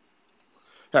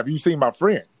 Have you seen my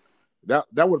friend? That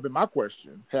would have been my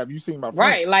question. Have you seen my friend?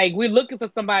 Right. Like we're looking for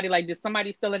somebody. Like, did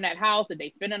somebody still in that house? Did they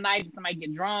spend a night? Did somebody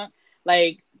get drunk?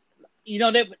 Like,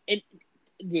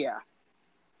 yeah.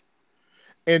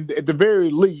 And at the very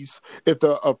least, if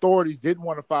the authorities didn't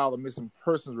want to file a missing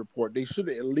persons report, they should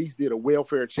have at least did a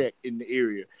welfare check in the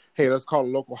area. Hey, let's call a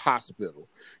local hospital.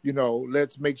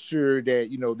 Let's make sure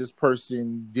that, this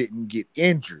person didn't get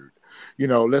injured.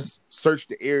 Let's search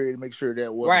the area to make sure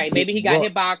that wasn't Right. hit Maybe he and got run.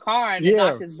 hit by a car and it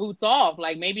knocked his Yes, boots off.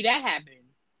 Like, maybe that happened.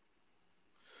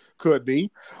 could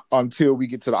be, until we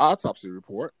get to the autopsy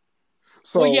report.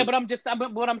 Well, yeah, So,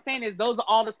 but what I'm saying is those are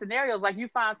all the scenarios. Like, you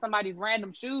find somebody's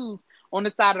random shoes on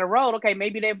the side of the road. Okay,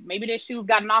 maybe their shoes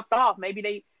got knocked off.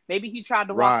 Maybe he tried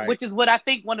to walk, right. which is what I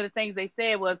think one of the things they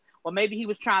said was, well, maybe he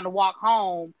was trying to walk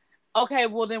home. Okay,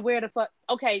 well then where the fuck?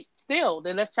 Okay, still,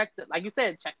 then let's check like you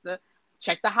said,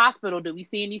 check the hospital. Do we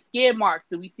see any skid marks?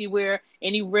 Do we see where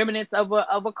any remnants of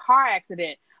a car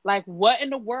accident? Like, what in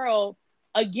the world?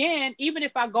 Again, even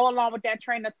if I go along with that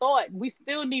train of thought, we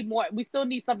still need more. We still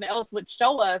need something else would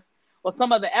show us, or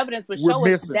some of the evidence would We're show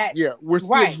us missing. that. Yeah, we're still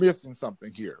Right. missing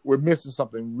something here. We're missing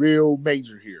something real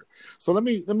major here. So let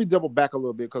me double back a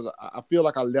little bit, because I feel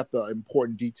like I left an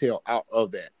important detail out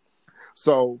of that.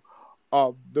 So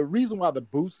the reason why the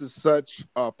boots is such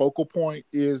a focal point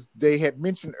is they had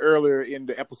mentioned earlier in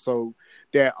the episode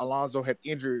that Alonzo had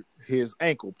injured his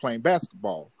ankle playing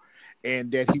basketball,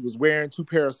 and that he was wearing 2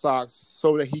 pair of socks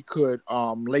so that he could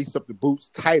lace up the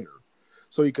boots tighter,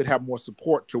 so he could have more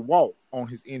support to walk on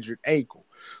his injured ankle.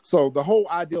 So the whole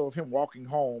idea of him walking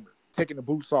home, taking the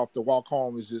boots off to walk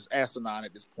home, is just asinine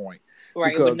at this point.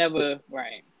 Right. It would never.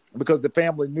 Right. Because the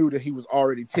family knew that he was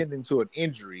already tending to an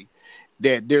injury,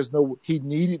 that he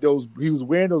needed those. He was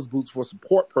wearing those boots for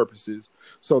support purposes.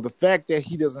 So the fact that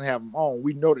he doesn't have them on,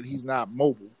 we know that he's not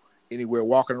mobile anywhere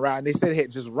walking around. And they said it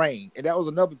had just rained, and that was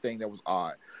another thing that was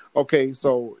odd. Okay,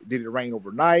 so did it rain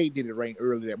overnight? Did it rain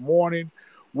early that morning?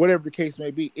 Whatever the case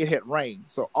may be, it had rained.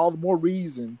 So all the more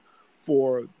reason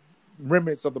for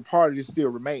remnants of the party to still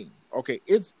remain. Okay,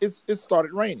 it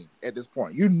started raining at this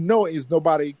point. It's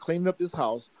nobody cleaning up this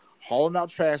house, hauling out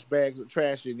trash bags with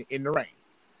trash in the rain.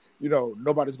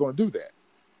 Nobody's going to do that.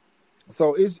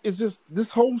 So it's just, this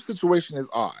whole situation is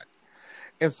odd.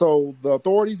 And so the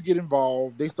authorities get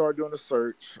involved. They start doing a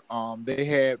search. They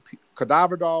had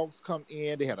cadaver dogs come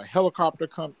in. They had a helicopter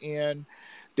come in.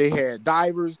 They had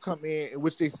divers come in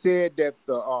which they said that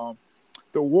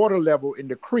the water level in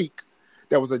the creek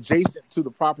that was adjacent to the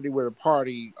property where the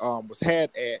party was had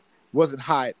at wasn't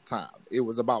high at the time. It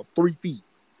was about 3 feet.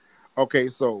 Okay,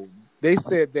 so they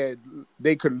said that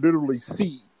they could literally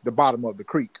see the bottom of the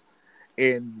creek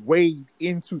and wade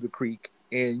into the creek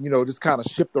and, just kind of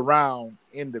shift around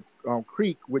in the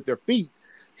creek with their feet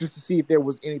just to see if there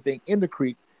was anything in the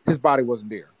creek. His body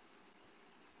wasn't there.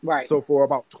 Right. So for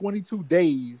about 22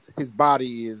 days, his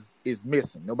body is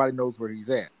missing. Nobody knows where he's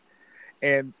at.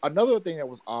 And another thing that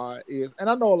was odd is, and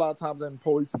I know a lot of times in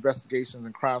police investigations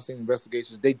and crime scene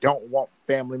investigations, they don't want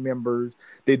family members,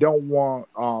 they don't want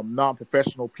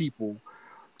non-professional people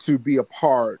to be a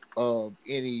part of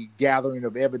any gathering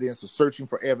of evidence or searching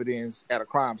for evidence at a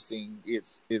crime scene.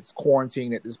 It's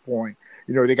quarantine at this point.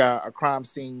 They got a crime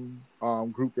scene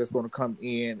group that's going to come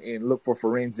in and look for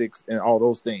forensics and all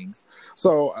those things.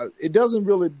 So it doesn't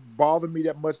really bother me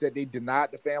that much that they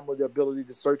denied the family the ability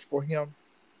to search for him.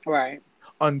 Right.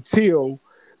 Until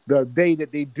the day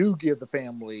that they do give the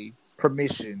family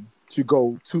permission to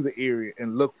go to the area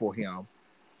and look for him.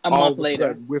 A month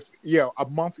later. A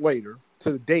month later,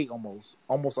 to the day,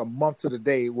 almost a month to the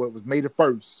day, what was May the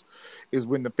 1st, is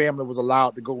when the family was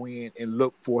allowed to go in and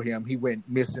look for him. He went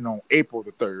missing on April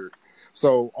the 3rd.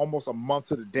 So almost a month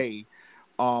to the day,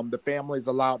 the family is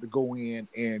allowed to go in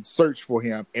and search for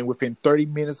him. And within 30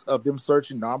 minutes of them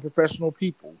searching non-professional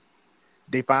people,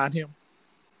 they find him.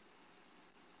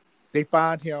 They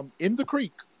find him in the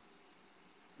creek.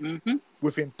 Mm-hmm.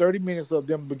 Within 30 minutes of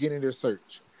them beginning their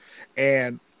search.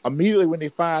 And immediately when they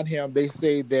find him, they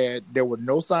say that there were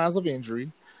no signs of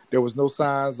injury. There was no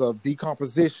signs of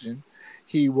decomposition.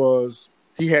 He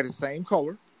had the same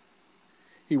color.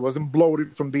 He wasn't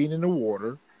bloated from being in the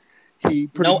water.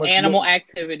 No animal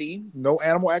activity.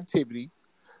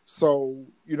 So,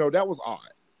 that was odd.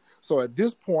 So at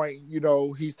this point,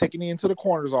 he's taken into the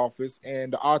coroner's office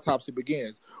and the autopsy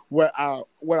begins. What I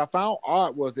found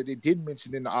odd was that they didn't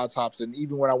mention in the autopsy, and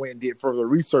even when I went and did further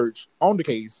research on the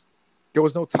case, there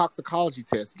was no toxicology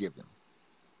test given.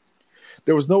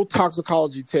 There was no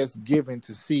toxicology test given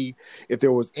to see if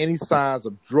there was any signs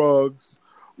of drugs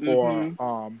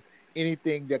or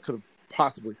anything that could have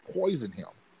possibly poisoned him.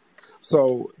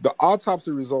 So the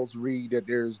autopsy results read that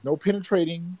there's no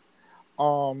penetrating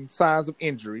signs of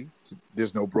injury.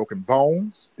 There's no broken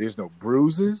bones. There's no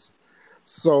bruises.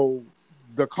 So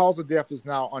the cause of death is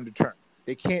now undetermined.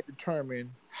 They can't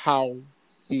determine how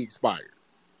he expired.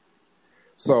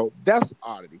 So that's an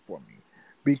oddity for me,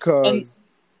 because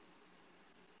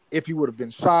if he would have been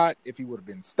shot, if he would have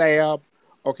been stabbed,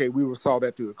 okay, we would have saw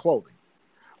that through the clothing.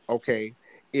 Okay,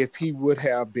 if he would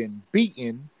have been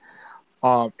beaten,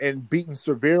 and beaten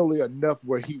severely enough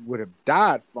where he would have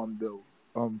died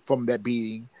from that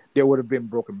beating, there would have been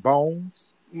broken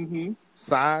bones,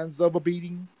 signs of a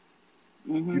beating,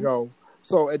 you know.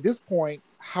 So at this point,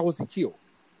 how was he killed?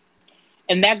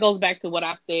 And that goes back to what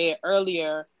I said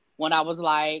earlier when I was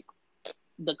like,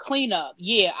 the cleanup.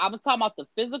 Yeah, I was talking about the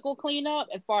physical cleanup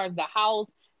as far as the house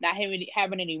not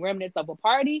having any remnants of a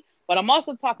party, but I'm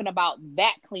also talking about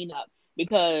that cleanup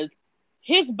because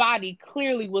his body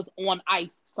clearly was on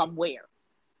ice somewhere.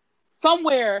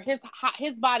 Somewhere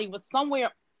his body was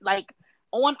somewhere like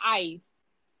on ice,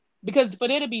 because for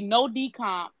there to be no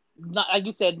decomp, like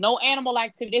you said, no animal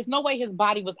activity, there's no way his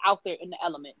body was out there in the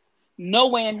elements. No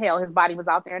way in hell his body was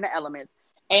out there in the elements.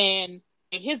 And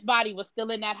if his body was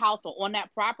still in that house or on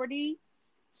that property,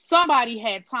 somebody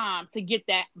had time to get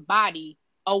that body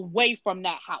away from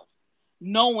that house,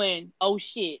 knowing, oh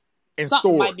shit, and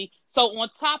something might be. So on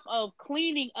top of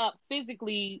cleaning up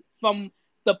physically from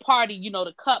the party, you know,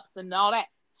 the cups and all that,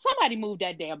 somebody moved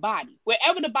that damn body.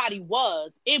 Wherever the body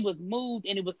was, it was moved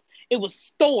and it was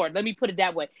stored. Let me put it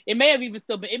that way. It may have even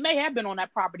still been, it may have been on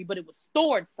that property, but it was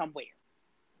stored somewhere.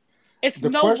 It's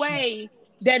no way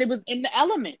that it was in the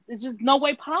elements. It's just no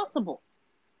way possible.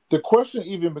 The question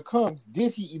even becomes,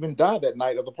 did he even die that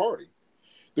night of the party?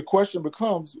 The question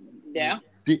becomes,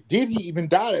 did he even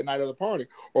die that night of the party?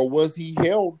 Or was he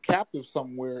held captive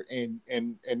somewhere and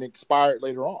expired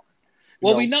later on?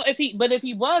 Well, we know if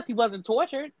he wasn't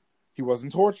tortured. He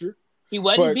wasn't tortured. He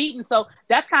wasn't beaten. So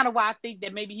that's kind of why I think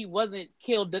that maybe he wasn't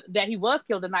killed, that he was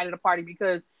killed the night of the party,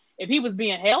 because if he was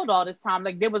being held all this time,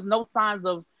 like there was no signs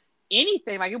of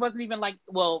anything. Like it wasn't even like,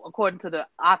 well, according to the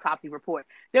autopsy report,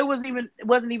 there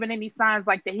wasn't even any signs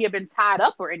like that he had been tied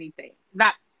up or anything.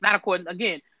 Not according to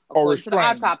the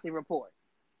autopsy report.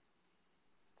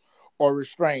 Or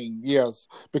restrained, yes,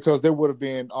 because there would have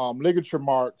been ligature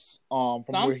marks from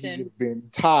where he would have been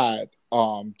tied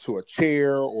to a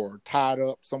chair or tied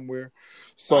up somewhere.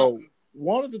 So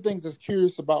one of the things that's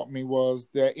curious about me was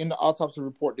that in the autopsy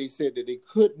report, they said that they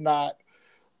could not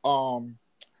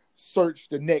search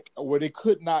the neck, or they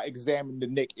could not examine the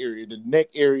neck area. The neck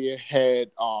area had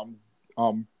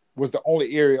was the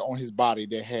only area on his body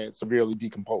that had severely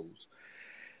decomposed.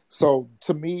 So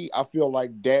to me, I feel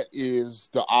like that is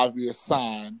the obvious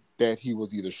sign that he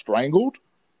was either strangled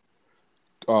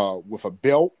with a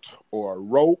belt or a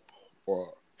rope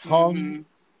or hung,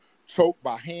 choked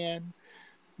by hand,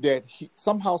 that he,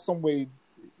 somehow, some way,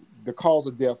 the cause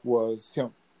of death was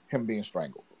him being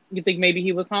strangled. You think maybe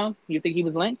he was hung? You think he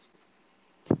was lynched?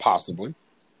 Possibly.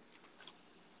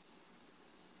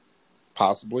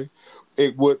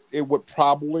 It would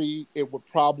probably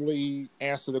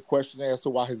answer the question as to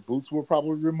why his boots were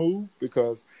probably removed,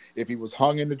 because if he was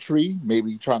hung in the tree,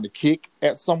 maybe trying to kick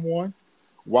at someone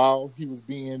while he was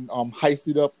being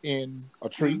hoisted up in a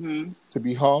tree to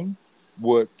be hung,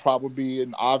 would probably be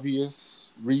an obvious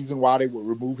reason why they would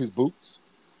remove his boots.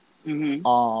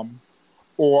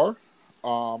 Or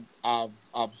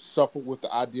I've suffered with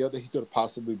the idea that he could have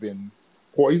possibly been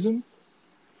poisoned.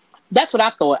 That's what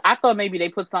I thought. I thought maybe they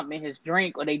put something in his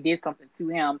drink or they did something to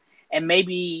him, and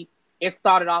maybe it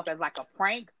started off as like a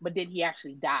prank, but then he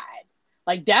actually died.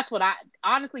 Like that's what I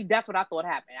thought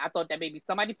happened. I thought that maybe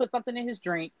somebody put something in his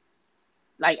drink,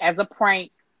 like as a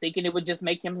prank, thinking it would just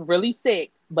make him really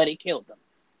sick, but it killed him.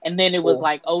 And then it was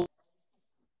like, oh,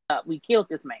 we killed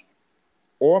this man.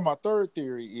 Or my third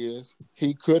theory is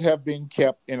he could have been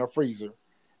kept in a freezer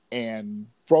and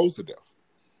froze to death.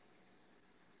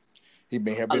 He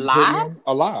may have been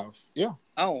alive. Yeah.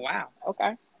 Oh wow.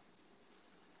 Okay.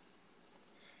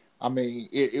 I mean,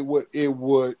 it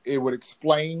would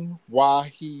explain why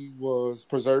he was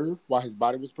preserved, why his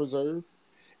body was preserved.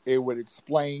 It would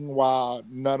explain why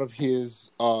none of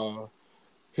his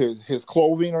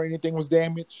clothing or anything was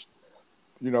damaged.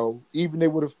 You know, even they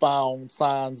would have found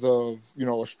signs of, you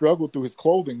know, a struggle through his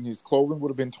clothing. His clothing would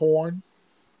have been torn,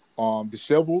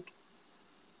 disheveled.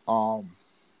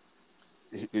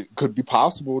 It could be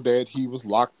possible that he was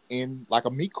locked in like a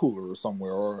meat cooler or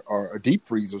somewhere, or a deep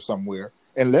freezer somewhere,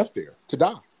 and left there to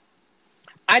die.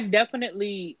 I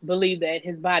definitely believe that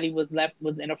his body was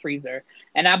in a freezer,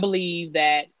 and I believe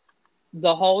that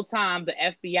the whole time the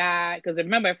FBI, because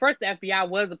remember at first the FBI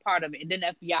was a part of it, and then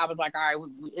the FBI was like, all right,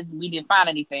 we didn't find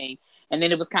anything, and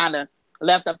then it was kind of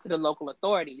left up to the local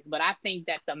authorities. But I think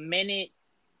that the minute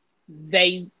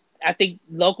I think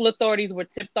local authorities were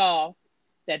tipped off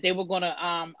that they were going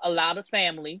to allow the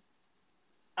family,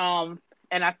 and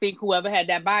I think whoever had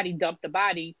that body dumped the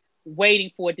body,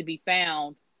 waiting for it to be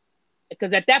found.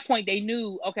 Because at that point they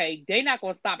knew, okay, they're not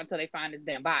going to stop until they find this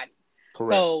damn body.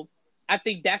 Correct. So I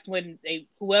think that's when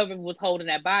whoever was holding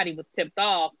that body was tipped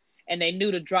off, and they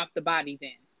knew to drop the body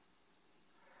then.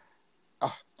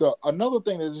 Another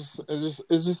thing that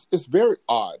it's very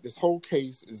odd. This whole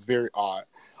case is very odd.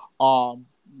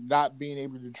 Not being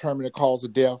able to determine the cause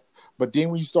of death, but then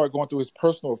when you start going through his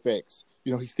personal effects,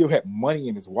 he still had money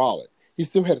in his wallet. He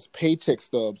still had his paycheck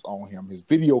stubs on him, his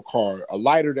video card, a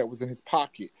lighter that was in his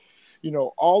pocket.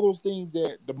 All those things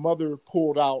that the mother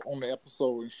pulled out on the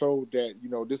episode and showed that,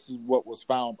 this is what was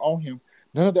found on him.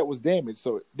 None of that was damaged.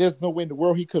 So there's no way in the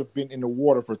world he could have been in the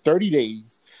water for 30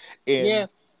 days and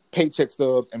paycheck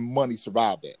stubs and money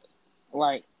survived that.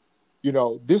 Right.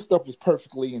 This stuff was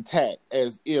perfectly intact,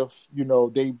 as if,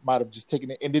 they might have just taken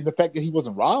it. And then the fact that he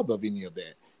wasn't robbed of any of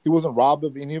that. He wasn't robbed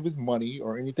of any of his money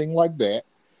or anything like that.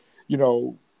 I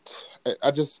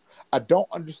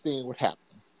don't understand what happened.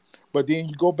 But then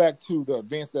you go back to the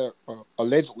events that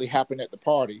allegedly happened at the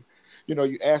party.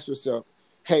 You ask yourself,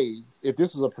 hey, if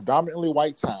this is a predominantly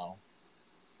white town,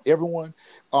 everyone,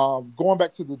 going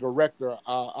back to the director,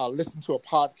 I listened to a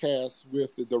podcast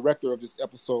with the director of this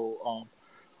episode,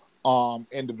 and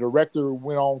the director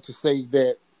went on to say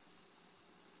that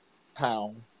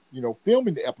town,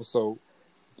 filming the episode,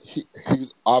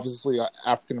 he's obviously an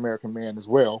African-American man as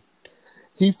well.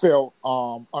 He felt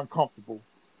uncomfortable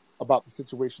about the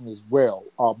situation as well.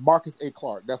 Marcus A.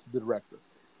 Clark, that's the director.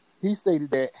 He stated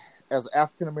that as an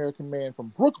African-American man from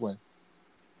Brooklyn,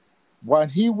 when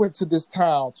he went to this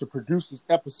town to produce this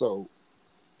episode,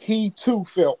 he too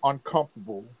felt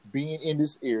uncomfortable being in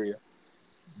this area.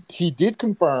 He did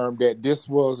confirm that this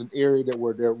was an area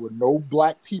where there were no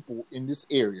black people in this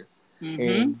area. Mm-hmm.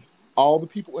 And all the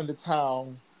people in the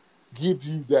town give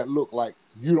you that look like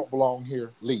you don't belong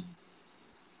here, leave.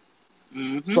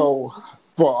 Mm-hmm. So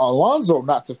for Alonzo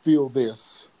not to feel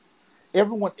this,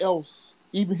 everyone else,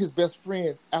 even his best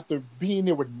friend, after being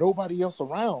there with nobody else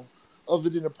around other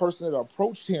than the person that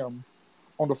approached him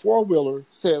on the four-wheeler,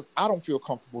 says, I don't feel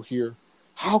comfortable here.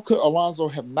 How could Alonzo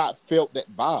have not felt that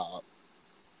vibe?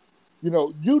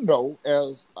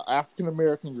 As an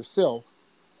African-American yourself,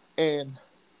 and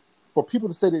for people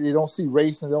to say that they don't see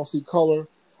race and they don't see color,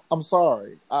 I'm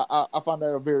sorry. I find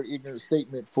that a very ignorant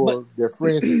statement for their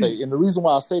friends to say. And the reason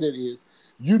why I say that is,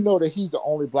 that he's the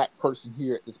only black person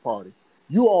here at this party.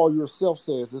 You all yourself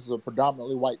says this is a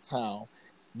predominantly white town.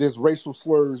 There's racial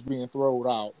slurs being thrown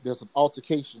out. There's an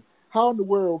altercation. How in the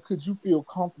world could you feel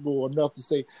comfortable enough to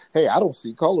say, hey, I don't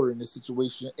see color in this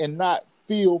situation, and not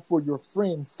feel for your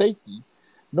friend's safety,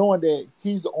 knowing that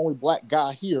he's the only black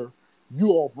guy here? You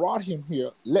all brought him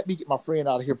here. Let me get my friend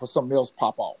out of here for something else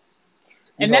pop off.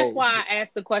 That's why I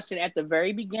asked the question at the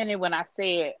very beginning when I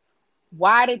said,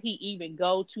 why did he even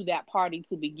go to that party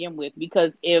to begin with?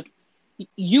 Because if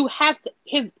you have to,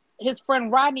 his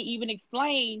friend Rodney even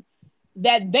explained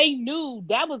that they knew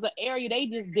that was an area they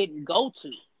just didn't go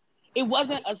to. It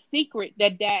wasn't a secret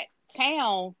that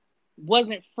town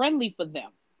wasn't friendly for them.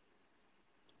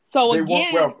 So they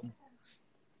weren't welcome.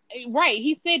 Right.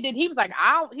 He said that he was like,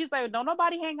 he's like, don't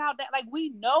nobody hang out that, like, we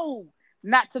know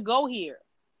not to go here.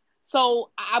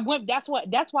 So that's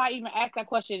why I even asked that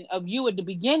question of you at the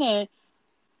beginning.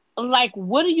 Like,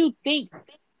 what do you think?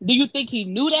 Do you think he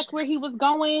knew that's where he was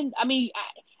going? I mean,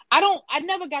 I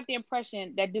never got the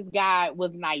impression that this guy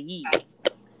was naive.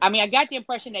 I mean, I got the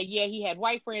impression that, he had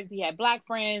white friends, he had black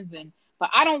friends, but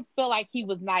I don't feel like he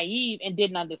was naive and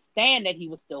didn't understand that he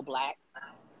was still black.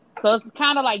 So it's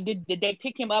kind of like, did they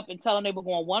pick him up and tell him they were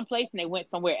going one place and they went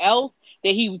somewhere else?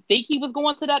 Did he think he was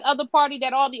going to that other party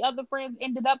that all the other friends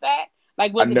ended up at?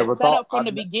 Like, was it set up from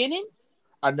the beginning?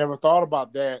 I never thought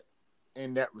about that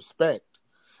in that respect.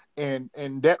 And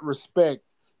in that respect,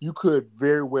 you could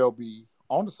very well be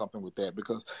onto something with that,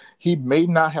 because he may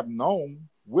not have known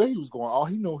where he was going. All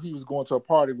he knew, he was going to a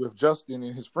party with Justin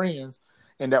and his friends,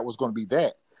 and that was going to be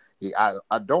that.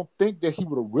 I don't think that he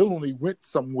would have willingly went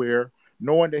somewhere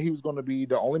knowing that he was going to be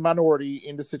the only minority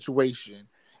in the situation.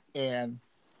 And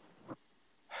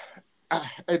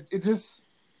it just,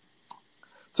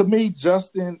 to me,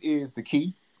 Justin is the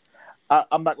key.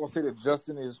 I'm not going to say that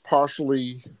Justin is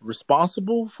partially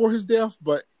responsible for his death,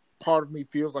 but part of me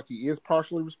feels like he is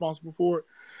partially responsible for it.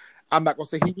 I'm not going to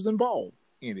say he was involved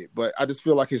in it, but I just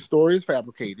feel like his story is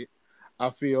fabricated. I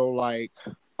feel like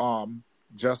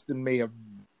Justin may have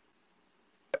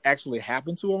actually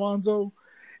happened to Alonzo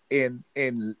and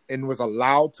was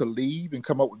allowed to leave and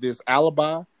come up with this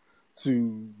alibi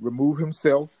to remove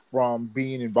himself from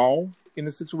being involved in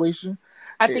the situation.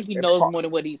 I think he knows more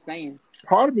than what he's saying.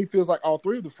 Part of me feels like all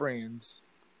three of the friends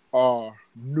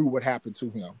knew what happened to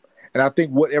him. And I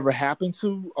think whatever happened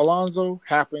to Alonzo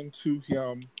happened to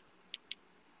him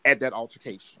at that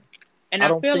altercation. And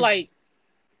I feel like...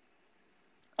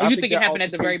 Oh, you think it happened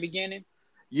at the very beginning?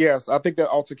 Yes, I think that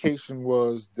altercation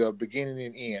was the beginning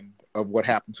and end of what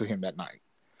happened to him that night.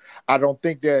 I don't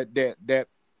think that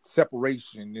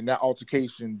separation and that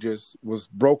altercation just was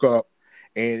broke up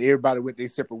and everybody went their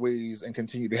separate ways and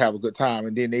continued to have a good time,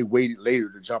 and then they waited later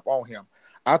to jump on him.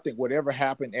 I think whatever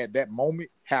happened at that moment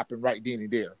happened right then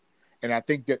and there. And I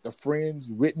think that the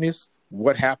friends witnessed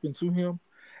what happened to him,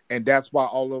 and that's why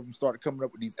all of them started coming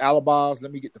up with these alibis.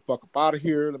 Let me get the fuck up out of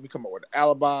here. Let me come up with an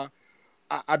alibi.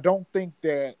 I don't think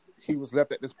that he was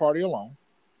left at this party alone.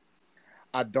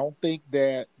 I don't think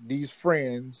that these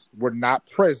friends were not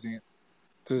present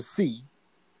to see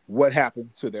what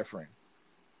happened to their friend.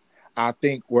 I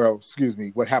think,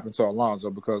 what happened to Alonzo,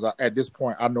 because at this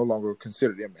point, I no longer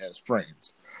consider them as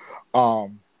friends.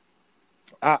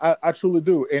 I truly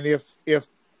do. And if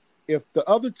the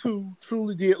other two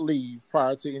truly did leave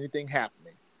prior to anything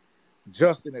happening,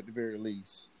 Justin, at the very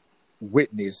least,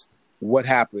 witnessed what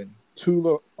happened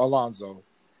to Alonzo,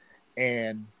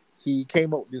 and he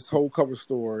came up with this whole cover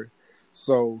story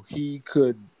so he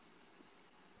could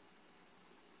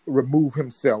remove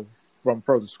himself from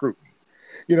further scrutiny.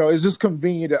 You know, it's just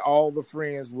convenient that all the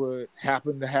friends would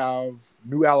happen to have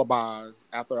new alibis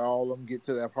after all of them get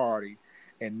to that party,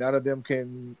 and none of them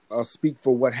can speak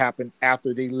for what happened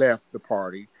after they left the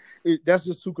party. That's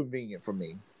just too convenient for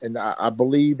me. And I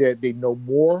believe that they know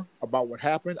more about what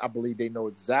happened. I believe they know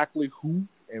exactly who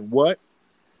and what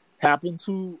happened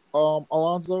to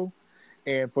Alonzo.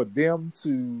 And for them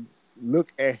to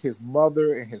look at his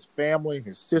mother and his family and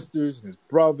his sisters and his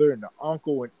brother and the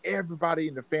uncle and everybody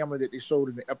in the family that they showed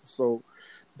in the episode,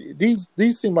 these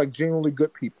seem like genuinely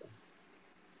good people.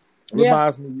 Yeah.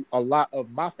 Reminds me a lot of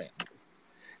my family.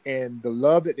 And the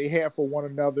love that they had for one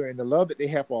another and the love that they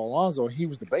had for Alonzo, he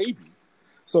was the baby.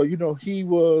 So, you know, he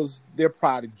was their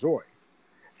pride and joy.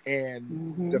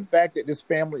 And the fact that this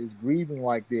family is grieving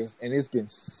like this, and it's been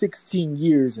 16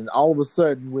 years, and all of a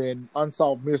sudden when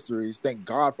Unsolved Mysteries, thank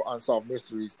God for Unsolved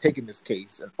Mysteries, taking this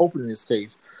case and opening this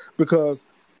case, because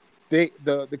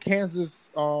the Kansas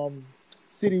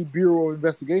City Bureau of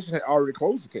Investigation had already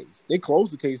closed the case. They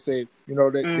closed the case, said, you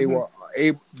know, that they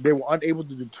were unable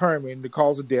to determine the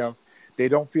cause of death. They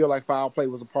don't feel like foul play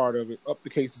was a part of it. The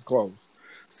case is closed.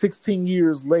 16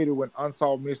 years later, when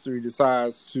Unsolved Mystery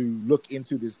decides to look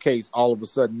into this case, all of a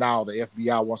sudden now the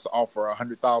FBI wants to offer a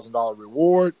 $100,000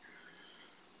 reward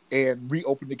and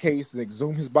reopen the case and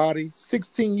exhume his body.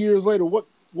 16 years later, what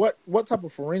type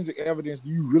of forensic evidence do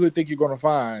you really think you're going to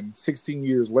find 16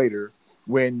 years later?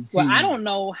 I don't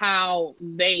know how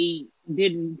they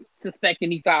didn't suspect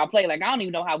any foul play. Like, I don't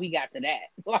even know how we got to that.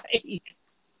 Like,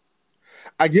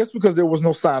 I guess because there was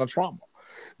no sign of trauma.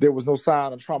 There was no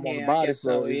sign of trauma on the body,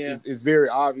 so it's very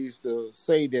obvious to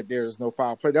say that there is no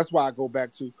foul play. That's why I go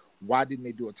back to, why didn't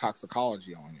they do a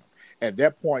toxicology on him? At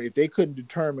that point, if they couldn't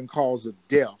determine cause of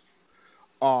death,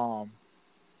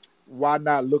 why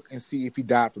not look and see if he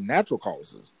died from natural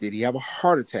causes? Did he have a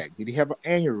heart attack? Did he have an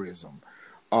aneurysm?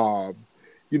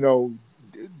 You know,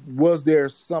 was there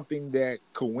something that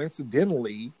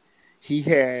coincidentally he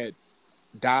had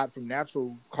died from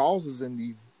natural causes, and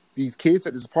these kids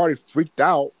at this party freaked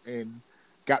out and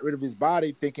got rid of his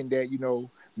body, thinking that, you know,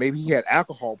 maybe he had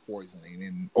alcohol poisoning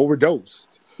and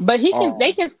overdosed. But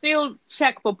they can still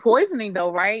check for poisoning,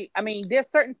 though, right? I mean, there's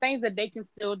certain things that they can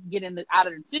still get out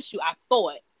of the tissue. I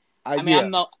thought. I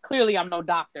mean, I'm no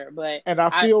doctor, but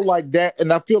I feel like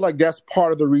that's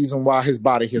part of the reason why his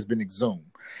body has been exhumed.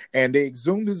 And they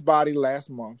exhumed his body last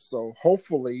month, so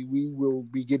hopefully we will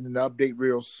be getting an update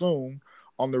real soon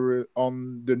on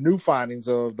the new findings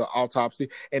of the autopsy.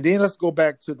 And then let's go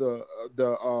back to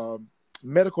the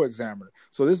medical examiner.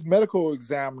 So this medical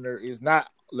examiner is not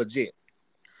legit.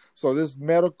 So this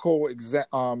medical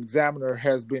examiner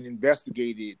has been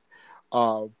investigated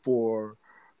for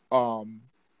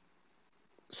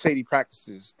shady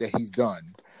practices that he's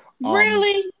done.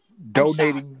 Really?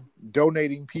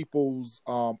 Donating people's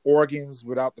organs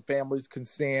without the family's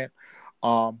consent.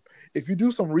 If you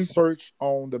do some research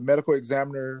on the medical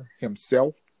examiner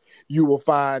himself, you will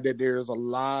find that there's a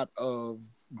lot of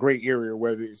gray area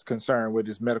where it's concerned with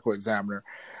this medical examiner.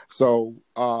 So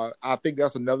I think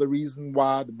that's another reason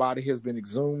why the body has been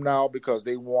exhumed now, because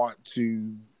they want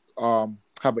to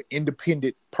have an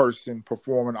independent person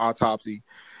perform an autopsy.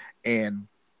 And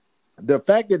the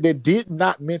fact that they did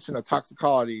not mention a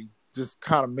toxicology just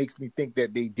kind of makes me think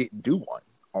that they didn't do one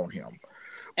on him.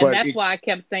 And that's why I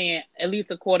kept saying, at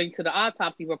least according to the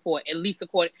autopsy report,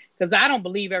 because I don't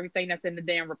believe everything that's in the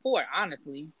damn report,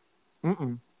 honestly.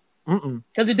 Because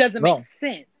it doesn't make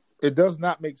sense. It does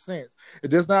not make sense. It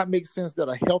does not make sense that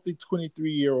a healthy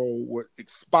 23-year-old would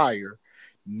expire,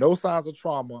 no signs of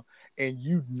trauma, and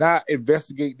you not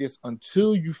investigate this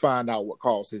until you find out what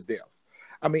caused his death.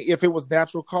 I mean, if it was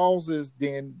natural causes,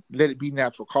 then let it be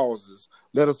natural causes.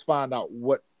 Let us find out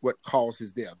what caused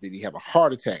his death. Did he have a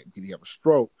heart attack? Did he have a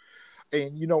stroke?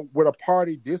 And, with a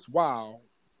party this wild,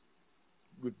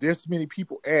 with this many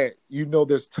people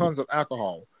there's tons of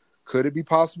alcohol. Could it be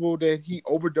possible that he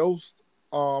overdosed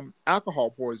alcohol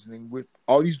poisoning with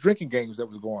all these drinking games that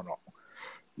was going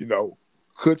on?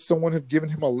 Could someone have given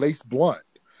him a lace blunt?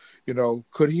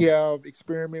 Could he have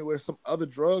experimented with some other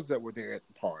drugs that were there at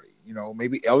the party?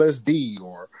 Maybe LSD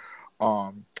or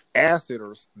acid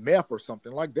or meth or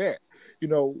something like that.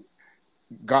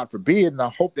 God forbid, and I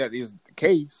hope that is the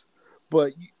case.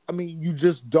 But I mean, you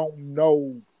just don't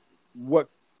know what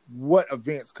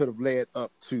events could have led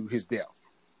up to his death,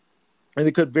 and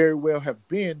it could very well have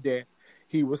been that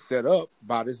he was set up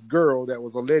by this girl that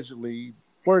was allegedly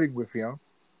flirting with him.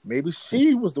 Maybe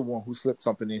she was the one who slipped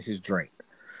something in his drink.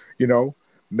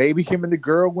 Maybe him and the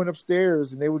girl went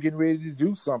upstairs and they were getting ready to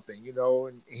do something,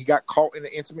 and he got caught in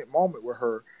an intimate moment with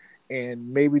her,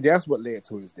 and maybe that's what led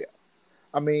to his death.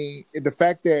 I mean, the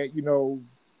fact that,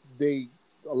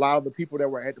 a lot of the people that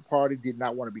were at the party did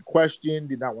not want to be questioned,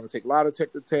 did not want to take lie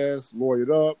detector tests,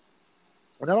 lawyered up.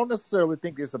 And I don't necessarily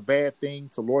think it's a bad thing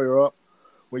to lawyer up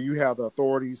when you have the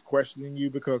authorities questioning you,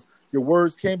 because your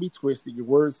words can be twisted, your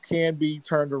words can be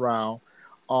turned around.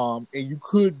 And you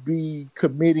could be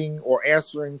committing or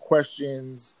answering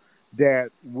questions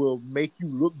that will make you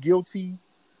look guilty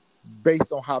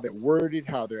based on how they're worded,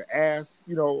 how they're asked.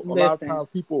 A lot of times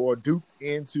people are duped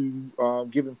into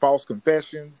giving false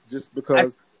confessions just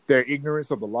because they're ignorance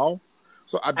of the law.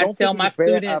 So I don't think it's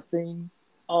a bad thing.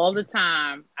 All the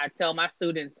time. I tell my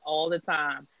students all the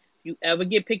time, you ever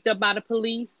get picked up by the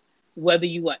police, whether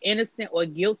you are innocent or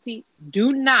guilty,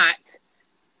 do not.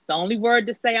 The only word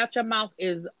to say out your mouth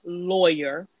is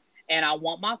lawyer, and I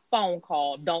want my phone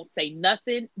call. Don't say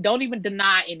nothing. Don't even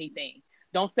deny anything.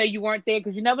 Don't say you weren't there,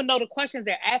 because you never know. The questions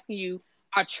they're asking you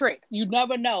are tricks. You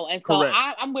never know. And so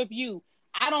I'm with you.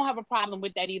 I don't have a problem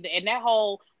with that either. And that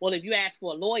whole, well, if you ask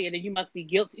for a lawyer, then you must be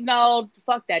guilty. No,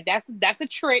 fuck that. That's a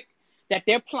trick that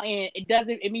they're playing.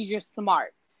 It means you're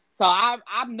smart. So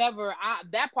I've never,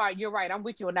 that part, you're right. I'm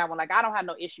with you on that one. Like, I don't have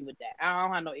no issue with that. I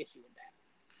don't have no issue with that.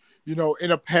 In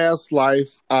a past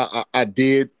life, I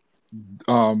did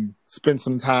spend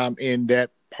some time in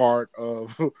that part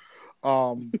of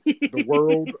the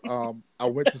world. I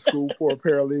went to school for a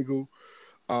paralegal.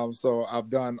 So I've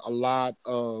done a lot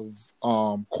of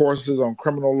courses on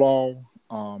criminal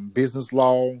law, business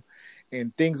law,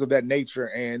 and things of that nature.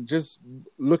 And just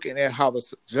looking at how the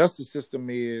justice system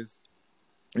is,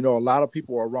 a lot of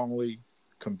people are wrongly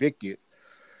convicted.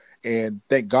 And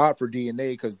thank God for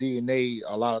DNA, because DNA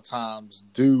a lot of times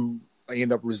do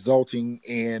end up resulting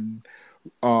in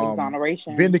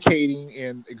vindicating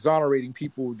and exonerating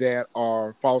people that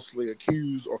are falsely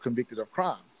accused or convicted of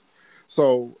crimes.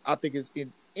 So I think it's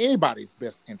in anybody's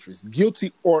best interest,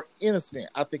 guilty or innocent.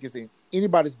 I think it's in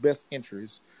anybody's best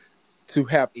interest to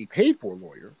have a paid-for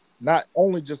lawyer, not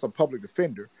only just a public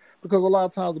defender, because a lot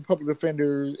of times the public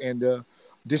defenders and the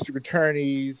district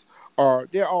attorneys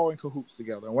they're all in cahoots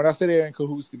together. And when I say they're in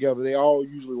cahoots together, they all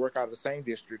usually work out of the same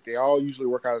district. They all usually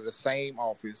work out of the same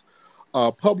office.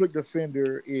 A public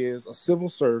defender is a civil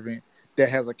servant that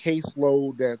has a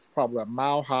caseload that's probably a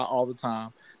mile high all the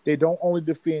time. They don't only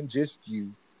defend just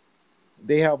you.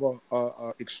 They have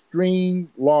a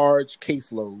extreme large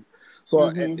caseload. So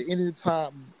at the end of the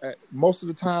time, most of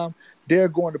the time, they're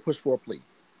going to push for a plea.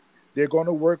 They're going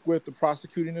to work with the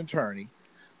prosecuting attorney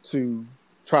to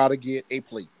try to get a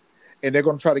plea. And they're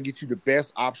going to try to get you the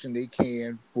best option they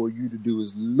can for you to do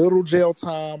as little jail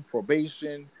time,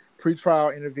 probation,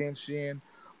 pretrial intervention,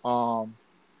 or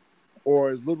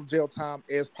as little jail time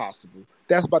as possible.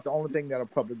 That's about the only thing that a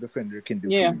public defender can do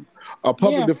for you. A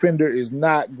public defender is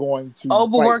not going to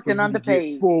overworked and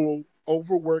underpaid.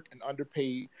 Overworked and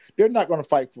underpaid. They're not going to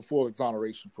fight for full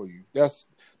exoneration for you. That's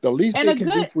the least they can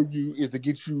do for you, is to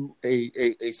get you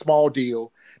a small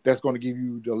deal that's going to give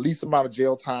you the least amount of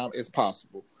jail time as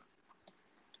possible.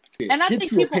 And I Get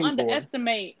think you a people paper.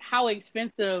 underestimate how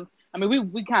expensive. I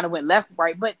mean, we kind of went left,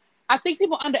 right, but I think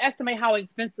people underestimate how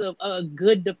expensive a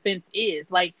good defense is.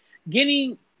 Like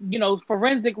getting,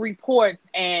 forensic reports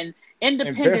and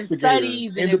independent Investigators,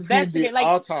 studies and independent investigate. Like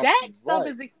that autopsies, stuff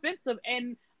right? is expensive.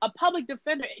 And a public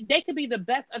defender, they could be the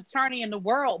best attorney in the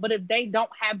world, but if they don't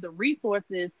have the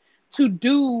resources to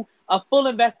do a full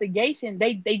investigation,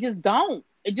 they just don't.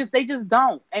 They just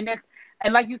don't. And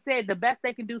like you said, the best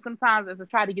they can do sometimes is to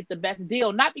try to get the best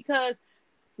deal, not because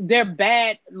they're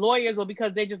bad lawyers or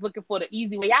because they're just looking for the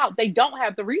easy way out. They don't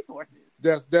have the resources.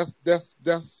 That's the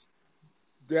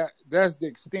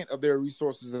extent of their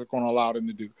resources that they're going to allow them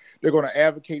to do. They're going to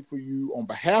advocate for you on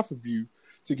behalf of you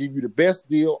to give you the best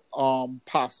deal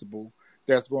possible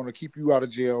that's going to keep you out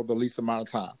of jail the least amount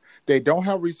of time. They don't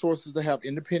have resources to have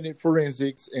independent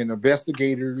forensics and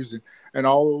investigators and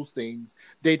all those things.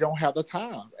 They don't have the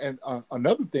time. And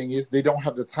another thing is they don't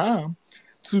have the time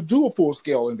to do a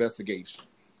full-scale investigation.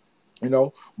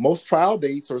 Most trial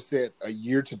dates are set a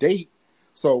year to date.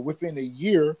 So within a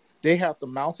year, they have to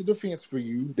mount a defense for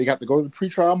you. They got to go to the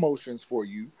pretrial motions for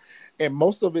you. And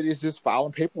most of it is just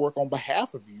filing paperwork on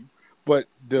behalf of you. But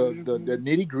the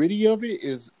nitty gritty of it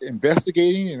is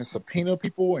investigating and subpoena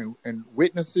people and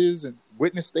witnesses and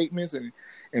witness statements and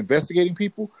investigating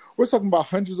people. We're talking about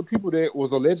hundreds of people that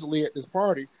was allegedly at this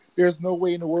party. There's no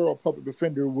way in the world a public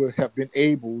defender would have been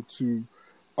able to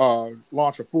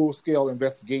launch a full-scale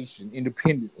investigation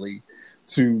independently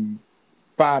to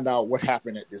find out what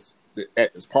happened at this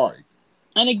party.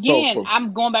 And again,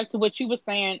 I'm going back to what you were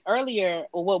saying earlier,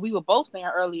 or what we were both saying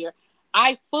earlier.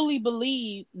 I fully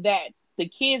believe that the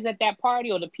kids at that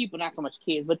party, or the people, not so much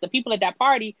kids, but the people at that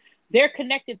party, they're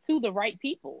connected to the right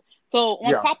people. So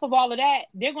on top of all of that,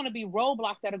 they're going to be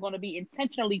roadblocks that are going to be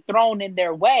intentionally thrown in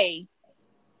their way,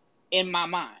 in my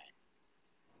mind.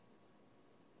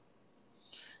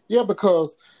 Yeah,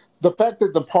 because the fact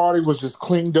that the party was just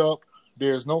cleaned up,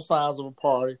 there's no signs of a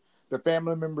party. The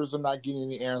family members are not getting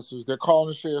any answers. They're calling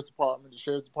the sheriff's department. The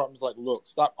sheriff's department's like, look,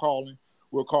 stop calling.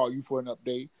 We'll call you for an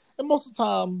update. And most of the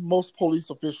time, most police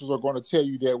officials are going to tell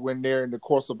you that when they're in the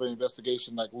course of an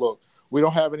investigation, like, look, we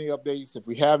don't have any updates. If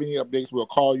we have any updates, we'll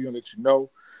call you and let you know.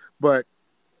 But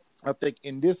I think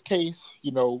in this case,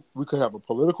 we could have a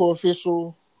political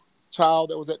official child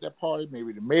that was at that party,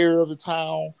 maybe the mayor of the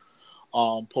town,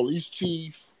 police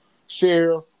chief,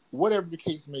 sheriff, whatever the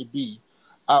case may be.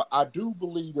 I do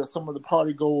believe that some of the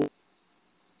party goes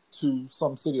to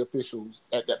some city officials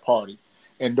at that party,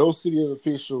 and those city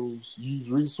officials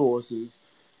use resources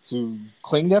to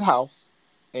clean that house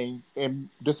and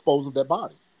dispose of that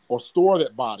body or store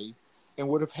that body, and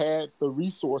would have had the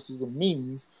resources and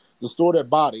means to store that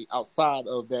body outside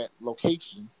of that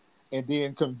location. And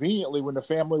then conveniently, when the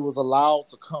family was allowed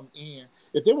to come in,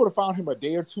 if they would have found him a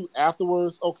day or two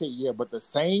afterwards, okay, yeah, but the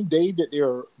same day that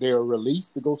they're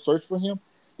released to go search for him,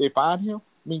 they find him,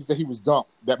 means that he was dumped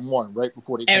that morning right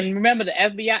before they came. Remember the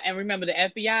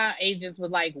FBI agents was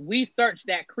like, we searched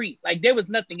that creek. Like there was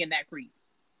nothing in that creek.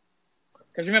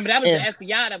 Because remember, that was the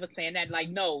FBI that was saying that, like,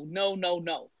 no.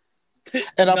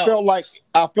 And I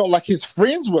felt like his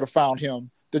friends would have found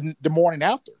him the morning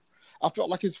after. I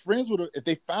felt like his friends would have, if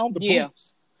they found the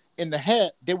boots in the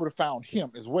hat, they would have found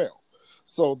him as well.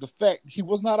 So the fact he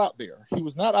was not out there,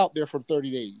 for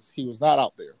 30 days. He was not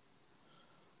out there.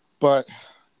 But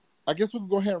I guess we can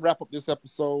go ahead and wrap up this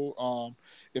episode.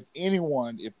 If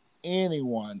anyone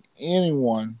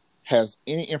has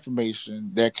any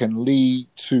information that can lead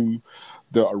to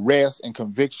the arrest and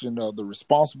conviction of the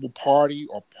responsible party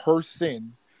or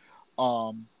person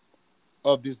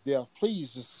of this death,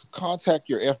 please just contact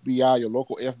your FBI, your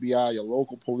local FBI, your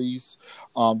local police.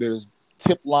 There's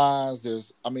tip lines.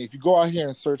 If you go out here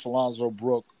and search Alonzo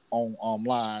Brooks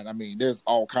online, there's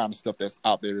all kinds of stuff that's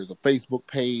out there. There's a Facebook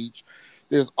page.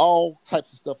 There's all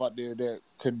types of stuff out there that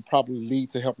can probably lead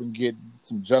to helping get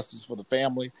some justice for the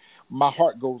family. My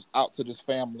heart goes out to this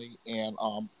family, and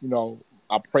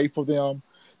I pray for them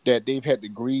that they've had to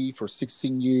grieve for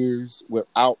 16 years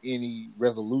without any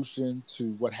resolution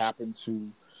to what happened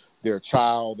to their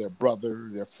child, their brother,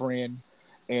 their friend.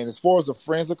 And as far as the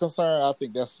friends are concerned, I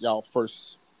think that's y'all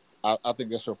first. I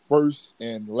think that's your first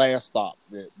and last stop.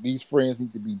 That these friends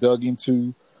need to be dug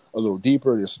into a little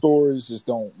deeper. Their stories just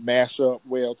don't mash up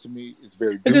well to me. It's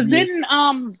very dubious. Because didn't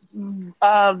the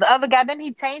other guy, didn't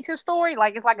he change his story?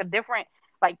 Like it's like a different,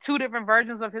 like two different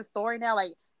versions of his story now.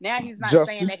 Like now he's not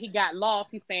saying that he got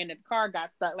lost. He's saying that the car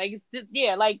got stuck. Like it's just,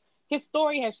 like his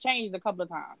story has changed a couple of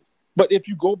times. But if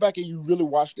you go back and you really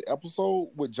watch the episode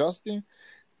with Justin,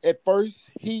 at first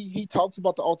he talks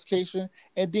about the altercation,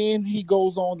 and then he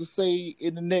goes on to say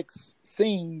in the next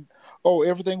scene, oh,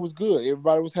 everything was good.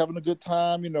 Everybody was having a good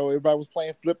time. Everybody was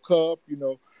playing flip cup.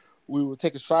 We were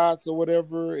taking shots or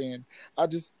whatever. And I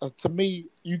just, to me,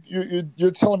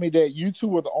 you're telling me that you two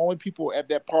were the only people at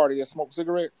that party that smoked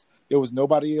cigarettes. There was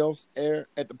nobody else there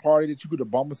at the party that you could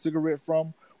have bummed a cigarette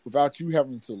from without you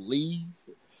having to leave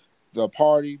the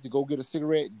party to go get a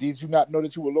cigarette. Did you not know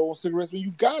that you were low on cigarettes when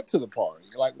you got to the party?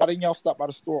 Like, why didn't y'all stop by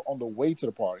the store on the way to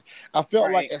the party? I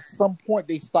felt like at some point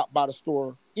they stopped by the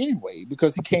store anyway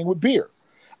because he came with beer.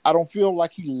 I don't feel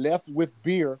like he left with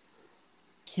beer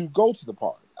to go to the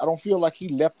party. I don't feel like he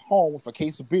left home with a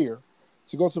case of beer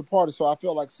to go to the party. So I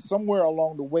feel like somewhere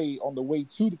along the way, on the way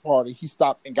to the party, he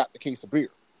stopped and got the case of beer.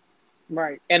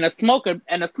 Right. And a smoker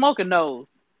knows.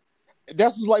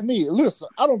 That's just like me. Listen,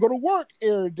 I don't go to work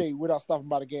every day without stopping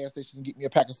by the gas station and get me a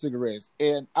pack of cigarettes.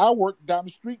 And I work down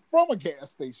the street from a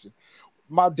gas station.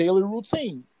 My daily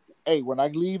routine. Hey, when I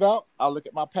leave out, I look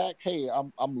at my pack. Hey,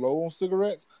 I'm low on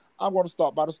cigarettes. I'm going to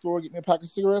stop by the store, get me a pack of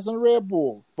cigarettes and a Red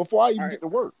Bull before I even get to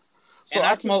work. So and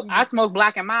I smoke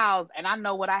Black and Milds, and I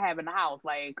know what I have in the house.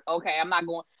 Like, okay, I'm not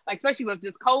going, like, especially with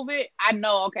this COVID, I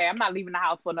know, okay, I'm not leaving the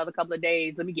house for another couple of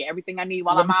days. Let me get everything I need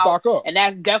while I'm out. Stock up. And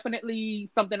that's definitely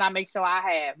something I make sure I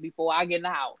have before I get in the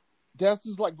house. That's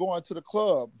just like going to the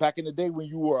club. Back in the day when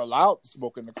you were allowed to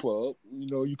smoke in the club,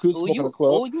 you could smoke in the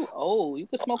club. You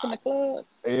could smoke in the club.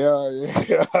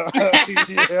 Yeah.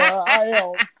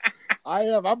 I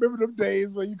am. I remember them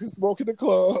days when you could smoke in the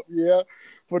club. Yeah.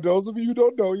 For those of you who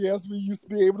don't know, yes, we used to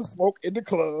be able to smoke in the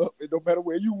club. And no matter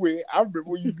where you went, I remember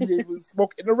when you'd be able to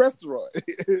smoke in the restaurant.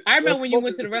 I remember when you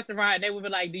went to the restaurant and they would be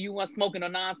like, do you want smoking or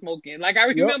non-smoking? Like, I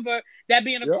remember that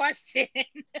being a question.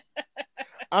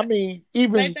 I mean,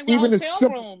 even the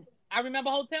room. I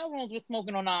remember hotel rooms with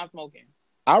smoking or non-smoking.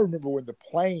 I remember when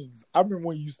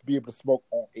you used to be able to smoke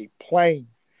on a plane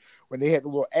when they had the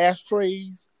little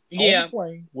ashtrays. Yeah. On the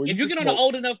plane if you get on an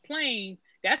old enough plane,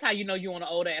 that's how you know you're on an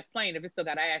old ass plane if it still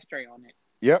got an ashtray on it.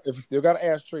 Yep, if it still got an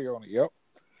ashtray on it. Yep.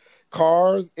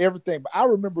 Cars, everything. But I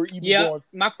remember even going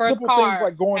my first simple car things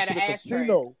like going to the ashtray.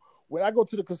 casino. When I go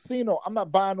to the casino, I'm not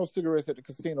buying no cigarettes at the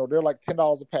casino. They're like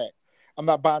 $10 a pack. I'm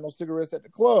not buying no cigarettes at the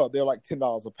club. They're like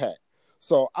 $10 a pack.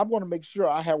 So I'm going to make sure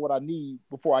I have what I need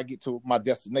before I get to my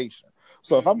destination.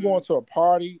 So if I'm going to a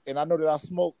party and I know that I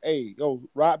smoke, hey,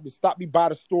 stop me by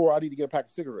the store. I need to get a pack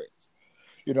of cigarettes.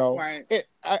 Right.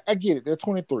 I get it. They're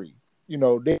 23. They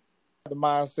have the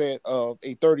mindset of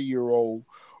a 30-year-old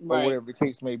or whatever the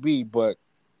case may be. But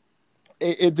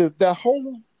it just, that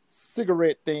whole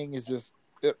cigarette thing is just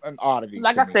an oddity.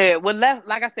 Like I said,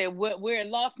 where it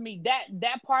lost me,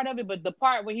 that part of it, but the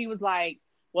part where he was like,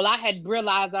 well, I had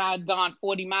realized that I had gone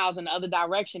 40 miles in the other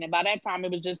direction, and by that time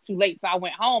it was just too late, so I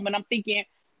went home. And I'm thinking,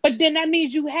 but then that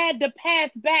means you had to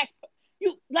pass back.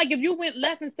 If you went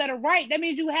left instead of right, that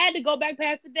means you had to go back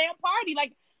past the damn party.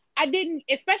 Like, I didn't,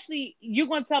 especially, you're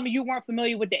going to tell me you weren't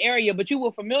familiar with the area, but you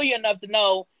were familiar enough to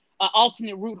know an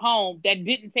alternate route home that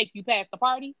didn't take you past the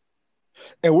party.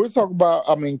 And we're talking about,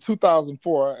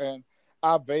 2004, and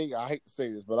I hate to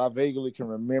say this, but I vaguely can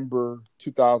remember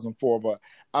 2004. But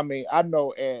I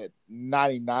know at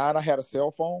 99 I had a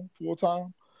cell phone full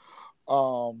time.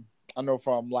 I know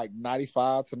from like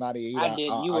 95 to 98 I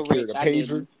carried a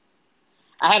pager.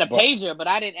 I had a pager, but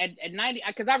I didn't at 90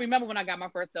 because I remember when I got my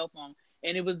first cell phone,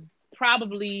 and it was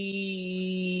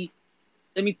probably,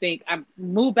 let me think. I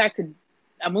moved back to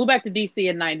DC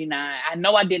in 99. I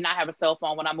know I did not have a cell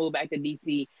phone when I moved back to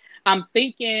DC. I'm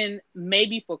thinking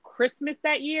maybe for Christmas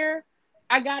that year,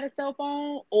 I got a cell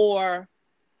phone, or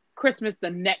Christmas the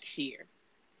next year.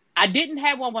 I didn't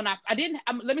have one when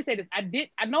let me say this.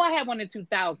 I know I had one in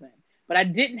 2000, but I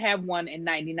didn't have one in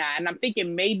 99. And I'm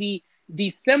thinking maybe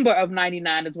December of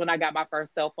 99 is when I got my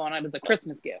first cell phone. It was a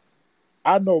Christmas gift.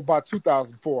 I know by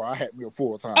 2004 I had me a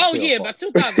full-time cell phone. By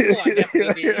 2004 I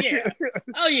definitely did. Yeah.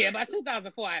 Oh yeah, by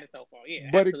 2004 I had a cell phone. Yeah.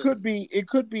 But absolutely. it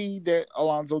could be that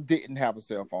Alonzo didn't have a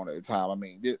cell phone at the time.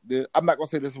 I'm not gonna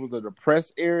say this was a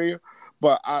depressed area,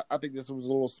 but I think this was a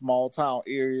little small town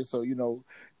area. So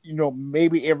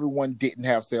maybe everyone didn't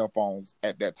have cell phones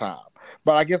at that time.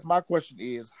 But I guess my question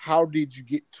is, how did you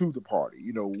get to the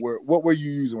party? What were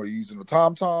you using? Were you using the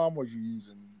TomTom? Were you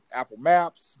using Apple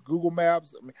Maps, Google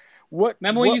Maps?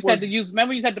 Remember when you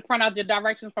had to print out your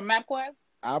directions from MapQuest?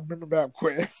 I remember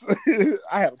MapQuest.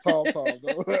 I had a TomTom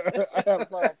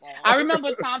though. I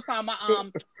remember TomTom.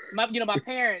 My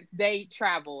parents, they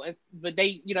travel, but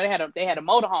they had a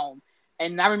motorhome,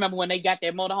 and I remember when they got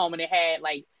their motorhome and it had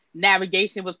like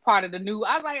navigation was part of the new.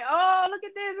 I was like, oh, look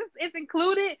at this, it's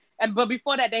included. But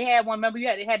before that, they had one. Remember,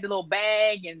 they had the little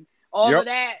bag and all of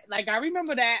that. Like, I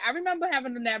remember that. I remember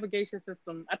having the navigation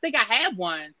system. I think I had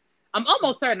one. I'm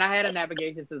almost certain I had a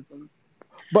navigation system.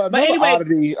 But But another anyway,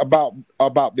 oddity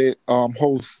about that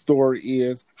whole story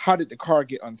is, how did the car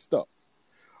get unstuck?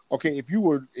 Okay, if you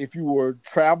were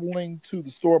traveling to the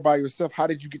store by yourself, how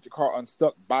did you get the car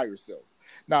unstuck by yourself?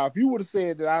 Now, if you would have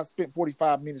said that I spent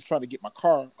 45 minutes trying to get my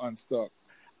car unstuck,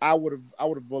 I would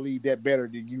have believed that better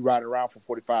than you riding around for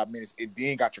 45 minutes and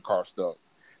then got your car stuck.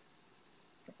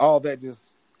 All that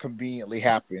just conveniently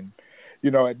happened.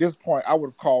 At this point, I would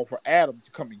have called for Adam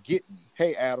to come and get me.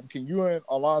 Hey, Adam, can you and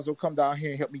Alonzo come down here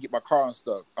and help me get my car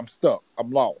unstuck? I'm stuck.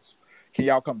 I'm lost. Can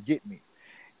y'all come get me?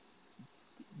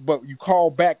 But you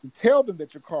called back to tell them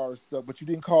that your car is stuck, but you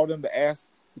didn't call them to ask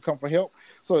to come for help.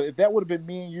 So if that would have been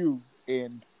me and you,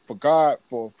 and for God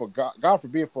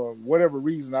forbid, for whatever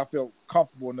reason, I felt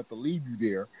comfortable enough to leave you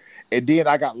there, and then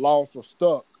I got lost or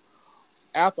stuck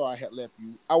after I had left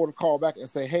you, I would have called back and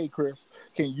say, hey, Chris,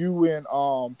 can you in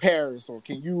Paris, or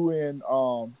can you in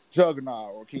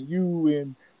Juggernaut, or can you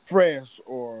in Fresh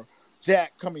or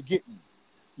Jack come and get me?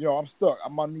 I'm stuck.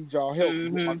 I'm gonna need y'all help to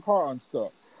get my car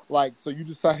unstuck. Like, so you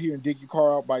just sat here and dig your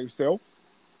car out by yourself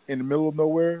in the middle of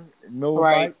nowhere, in the middle of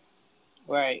the night?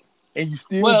 Right. And you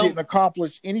still didn't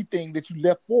accomplish anything that you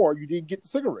left for. You didn't get the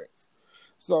cigarettes.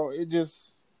 So it's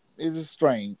just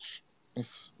strange.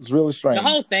 It's really strange. The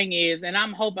whole thing is, and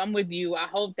I'm with you. I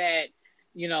hope that,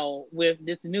 with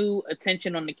this new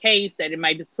attention on the case, that it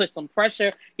might just put some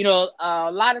pressure.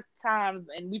 A lot of times,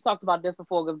 and we talked about this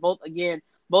before, because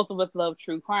both of us love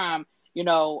true crime.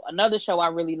 Another show I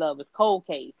really love is Cold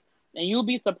Case. And you'll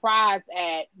be surprised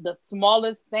at the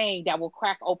smallest thing that will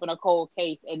crack open a cold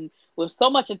case. And with so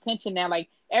much attention now, like,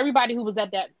 everybody who was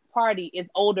at that party is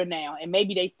older now, and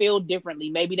maybe they feel differently.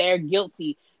 Maybe they're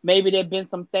guilty. Maybe there've been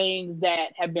some things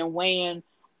that have been weighing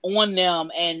on them,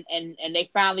 and they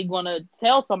finally going to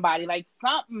tell somebody, like,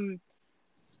 something.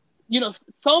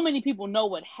 So many people know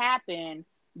what happened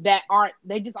that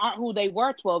they just aren't who they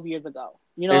were 12 years ago.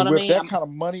 You know what I mean? With that kind of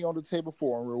money on the table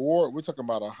for a reward, we're talking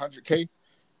about $100K.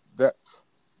 That's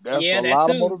a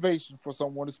lot of motivation for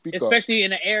someone to speak up. Especially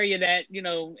in an area that,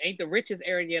 ain't the richest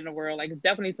area in the world. Like, it's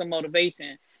definitely some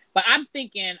motivation. But I'm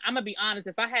thinking, I'm going to be honest,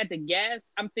 if I had to guess,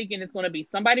 I'm thinking it's going to be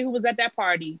somebody who was at that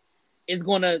party is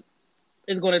going to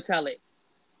tell it.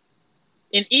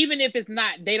 And even if it's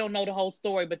not, they don't know the whole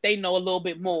story, but they know a little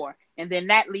bit more. And then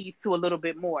that leads to a little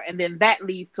bit more. And then that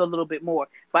leads to a little bit more.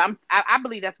 But I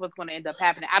believe that's what's going to end up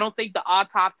happening. I don't think the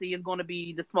autopsy is going to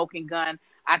be the smoking gun.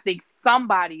 I think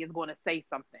somebody is going to say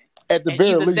something. At the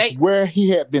very least, where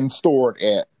he had been stored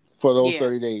at for those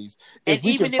 30 days. If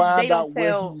we can find out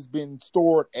where he's been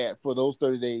stored at for those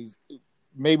 30 days,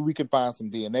 maybe we can find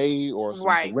some DNA or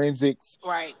some forensics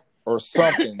or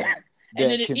something.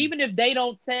 Even if they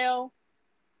don't tell,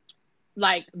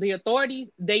 like, the authorities,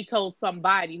 they told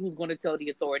somebody who's going to tell the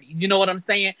authorities. You know what I'm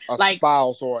saying? A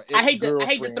spouse or I hate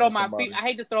to throw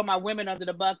my women under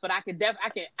the bus, but I can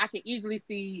easily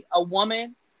see a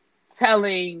woman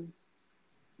telling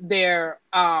their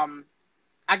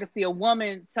I can see a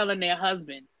woman telling their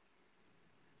husband.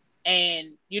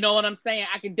 And you know what I'm saying?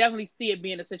 I can definitely see it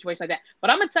being a situation like that. But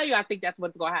I'm gonna tell you, I think that's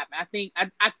what's gonna happen.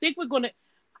 I think we're gonna.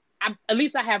 At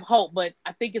least I have hope, but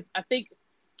I think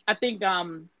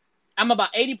I'm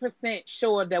about 80%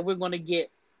 sure that we're gonna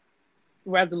get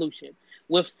resolution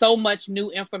with so much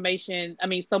new information. I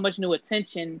mean, so much new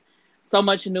attention, so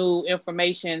much new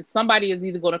information. Somebody is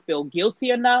either gonna feel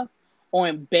guilty enough or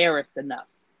embarrassed enough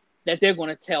that they're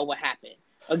gonna tell what happened.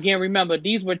 Again, remember,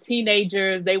 these were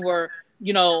teenagers. They were,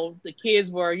 the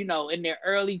kids were, in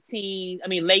their late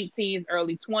teens,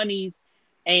 early 20s,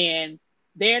 and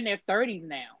they're in their 30s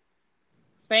now.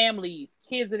 Families,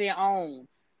 kids of their own.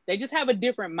 They just have a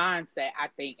different mindset, I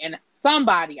think. And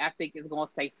somebody, I think, is going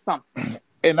to say something.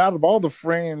 And out of all the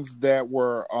friends that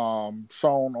were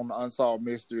shown on the Unsolved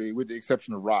Mystery, with the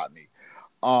exception of Rodney,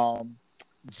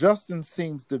 Justin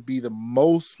seems to be the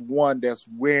most one that's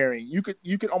wearing. You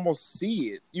could almost see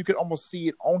it. You could almost see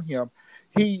it on him.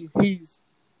 He's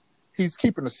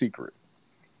keeping a secret.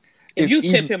 If you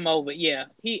tip him over,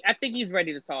 I think he's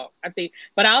ready to talk.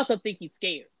 But I also think he's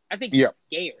scared. I think he's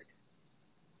scared.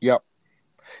 Yep.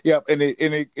 And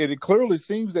it clearly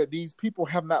seems that these people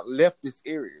have not left this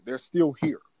area. They're still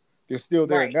here. They're still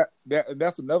there. Right. And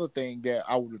that's another thing that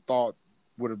I would have thought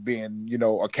would have been,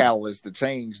 a catalyst to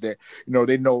change that.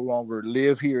 They no longer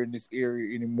live here in this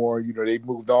area anymore. They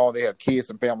moved on. They have kids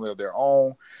and family of their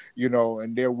own,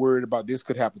 and they're worried about this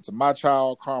could happen to my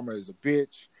child. Karma is a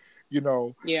bitch,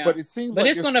 Yeah. But it seems but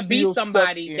it's going to be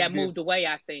somebody that moved away,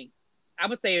 I think. I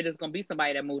would say it's going to be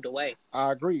somebody that moved away.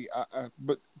 I agree.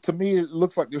 But to me, it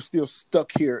looks like they're still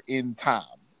stuck here in time.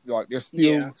 Like, they're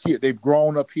still here. They've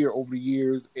grown up here over the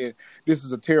years. And this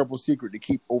is a terrible secret to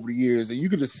keep over the years. And you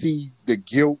can just see the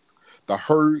guilt, the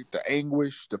hurt, the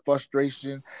anguish, the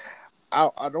frustration.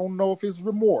 I don't know if it's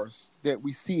remorse that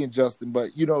we see in Justin, but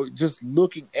just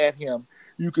looking at him,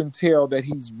 you can tell that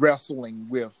he's wrestling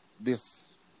with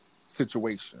this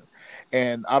situation.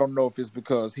 And I don't know if it's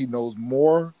because he knows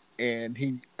more and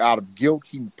he, out of guilt,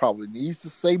 he probably needs to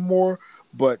say more,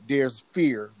 but there's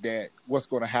fear that what's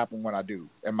going to happen when I do?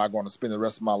 Am I going to spend the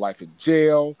rest of my life in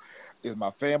jail? Is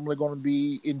my family going to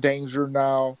be in danger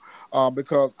now?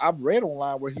 Because I've read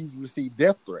online where he's received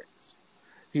death threats.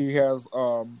 He has,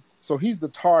 so he's the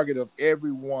target of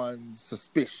everyone's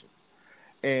suspicion.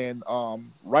 And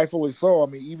rightfully so. I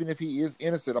mean, even if he is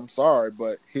innocent, I'm sorry,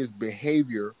 but his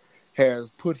behavior has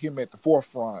put him at the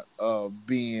forefront of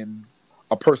being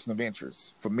a person of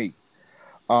interest for me.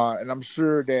 And I'm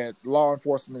sure that law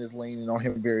enforcement is leaning on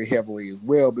him very heavily as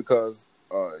well, because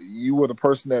you were the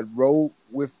person that rode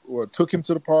with or took him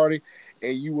to the party,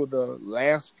 and you were the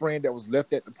last friend that was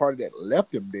left at the party that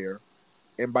left him there.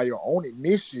 And by your own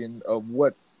admission of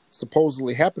what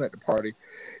supposedly happened at the party,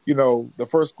 the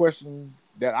first question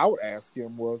that I would ask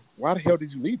him was, why the hell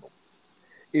did you leave him?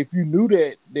 If you knew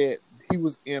that he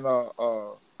was in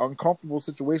a uncomfortable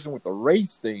situation with the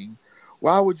race thing,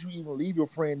 why would you even leave your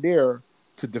friend there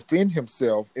to defend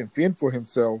himself and fend for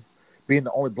himself, being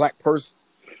the only black person?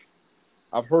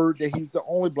 I've heard that he's the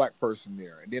only black person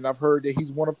there. And then I've heard that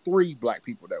he's one of 3 black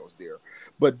people that was there.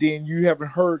 But then you haven't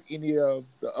heard any of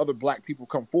the other black people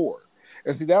come forward.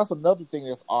 And see, that's another thing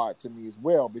that's odd to me as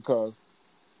well, because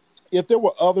if there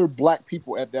were other black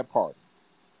people at that party,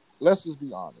 let's just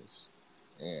be honest,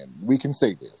 and we can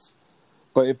say this,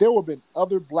 but if there would have been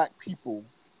other black people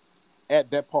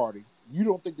at that party, you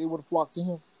don't think they would have flocked to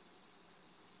him?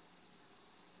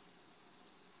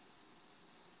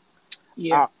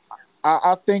 Yeah.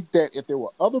 I think that if there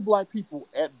were other black people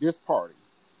at this party,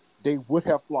 they would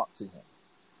have flocked to him.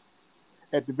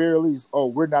 At the very least,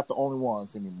 we're not the only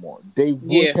ones anymore. They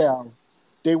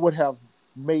would have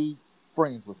made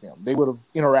friends with him. They would have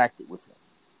interacted with him.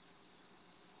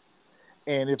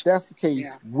 And if that's the case,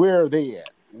 where are they at?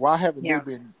 Why haven't they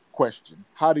been questioned?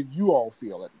 How did you all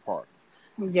feel at the party?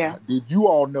 Yeah. Did you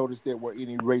all notice there were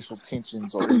any racial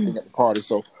tensions or anything at the party?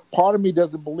 So part of me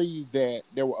doesn't believe that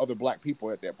there were other black people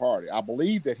at that party. I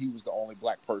believe that he was the only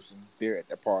black person there at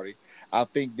that party. I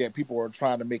think that people are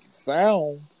trying to make it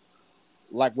sound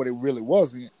like what it really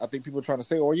wasn't. I think people are trying to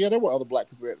say, oh yeah, there were other black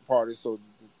people at the party, so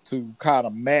to kind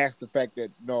of mask the fact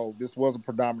that no, this was a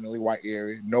predominantly white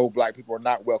area. No black people are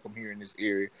not welcome here in this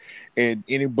area. And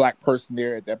any black person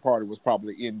there at that party was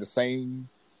probably in the same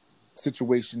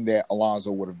situation that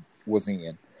Alonzo was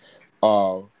in.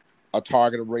 A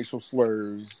target of racial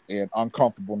slurs and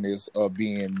uncomfortableness of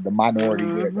being the minority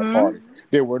there at that party.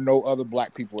 There were no other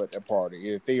black people at that party.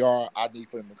 If they are, I need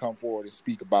for them to come forward and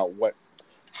speak about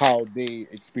how their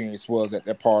experience was at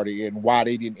that party and why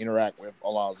they didn't interact with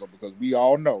Alonzo, because we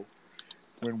all know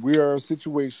when we're in a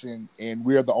situation and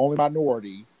we're the only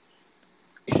minority,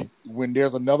 when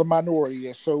there's another minority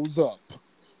that shows up,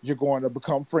 you're going to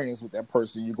become friends with that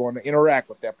person. You're going to interact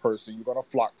with that person. You're going to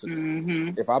flock to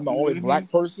them. If I'm the only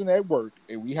black person at work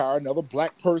and we hire another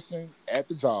black person at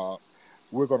the job,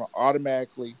 we're going to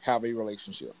automatically have a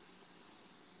relationship.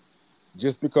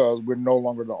 Just because I'm no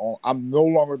longer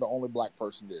the only black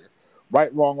person there.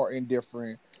 Right, wrong, or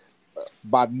indifferent,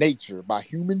 by nature, by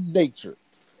human nature,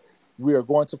 we are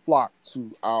going to flock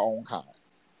to our own kind.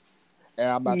 And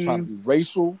I'm not trying to be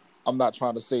racial. I'm not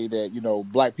trying to say that,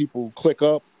 black people click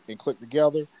up and click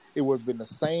together. It would have been the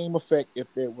same effect if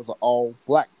there was an all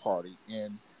black party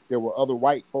and there were other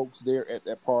white folks there at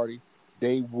that party.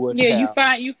 They would have.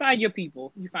 You find your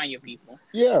people. You find your people.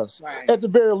 Yes. Right. At the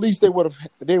very least, they would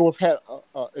have had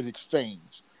an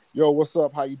exchange. Yo, what's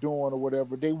up? How you doing? Or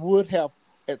whatever. They would have,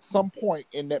 at some point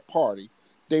in that party,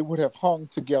 they would have hung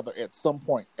together at some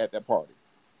point at that party.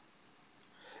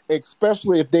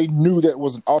 Especially if they knew that it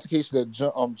was an altercation that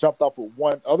jumped off with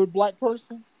one other black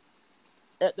person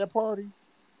at that party.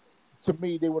 To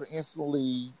me, they would have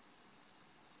instantly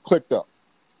clicked up.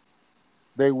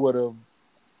 They would have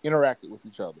interacted with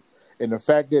each other. And the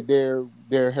fact that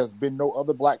there has been no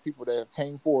other black people that have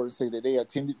came forward and say that they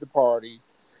attended the party,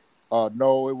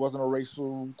 no, it wasn't a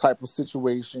racial type of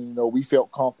situation, we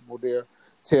felt comfortable there,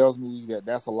 tells me that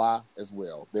that's a lie as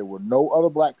well. There were no other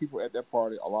black people at that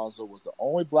party. Alonzo was the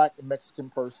only black and Mexican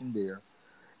person there,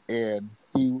 and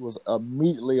he was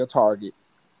immediately a target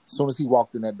as soon as he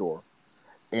walked in that door.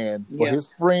 And for his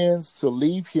friends to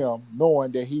leave him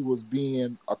knowing that he was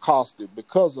being accosted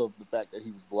because of the fact that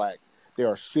he was black, they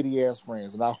are shitty ass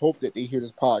friends. And I hope that they hear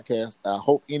this podcast. I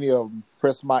hope any of them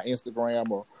press my Instagram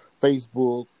or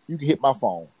Facebook. You can hit my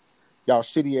phone. Y'all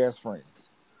shitty ass friends.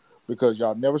 because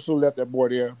y'all never should have left that boy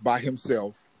there by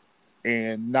himself.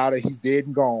 And now that he's dead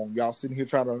and gone, y'all sitting here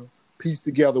trying to piece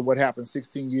together what happened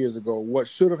 16 years ago. What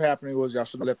should have happened was y'all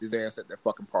should have left his ass at that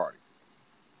fucking party.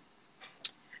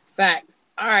 Facts.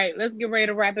 All right, let's get ready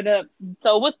to wrap it up.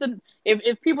 So what's the,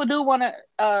 if people do want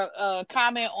to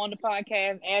comment on the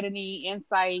podcast, add any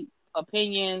insight,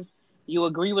 opinions, you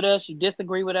agree with us, you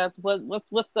disagree with us,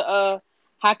 what's the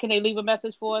how can they leave a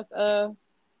message for us?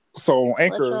 So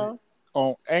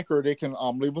on Anchor, they can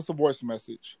leave us a voice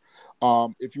message.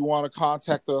 If you want to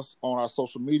contact us on our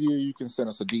social media, you can send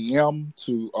us a DM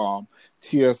to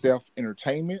TSF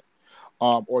Entertainment,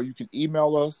 or you can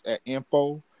email us at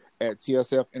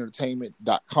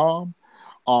info@tsfentertainment.com.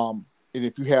 And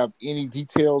if you have any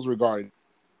details regarding,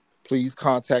 please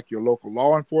contact your local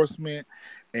law enforcement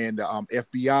and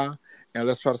FBI, and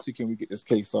let's try to see, can we get this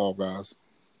case solved, guys.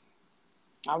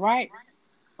 All right.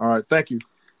 Thank you.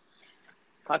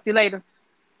 Talk to you later.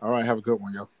 All right, have a good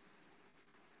one, yo.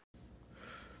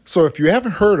 So if you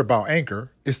haven't heard about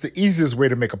Anchor, it's the easiest way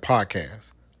to make a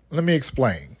podcast. Let me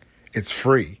explain. It's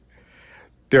free.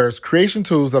 There's creation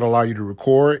tools that allow you to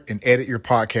record and edit your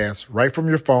podcast right from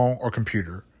your phone or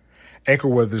computer. Anchor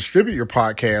will distribute your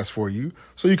podcast for you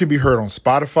so you can be heard on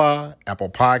Spotify, Apple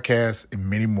Podcasts, and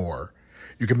many more.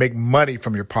 You can make money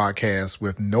from your podcast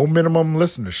with no minimum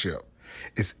listenership.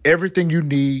 It's everything you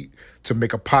need to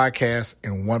make a podcast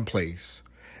in one place.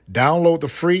 Download the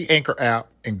free Anchor app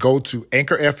and go to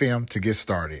Anchor FM to get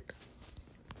started.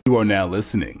 You are now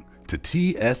listening to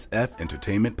TSF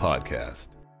Entertainment Podcast.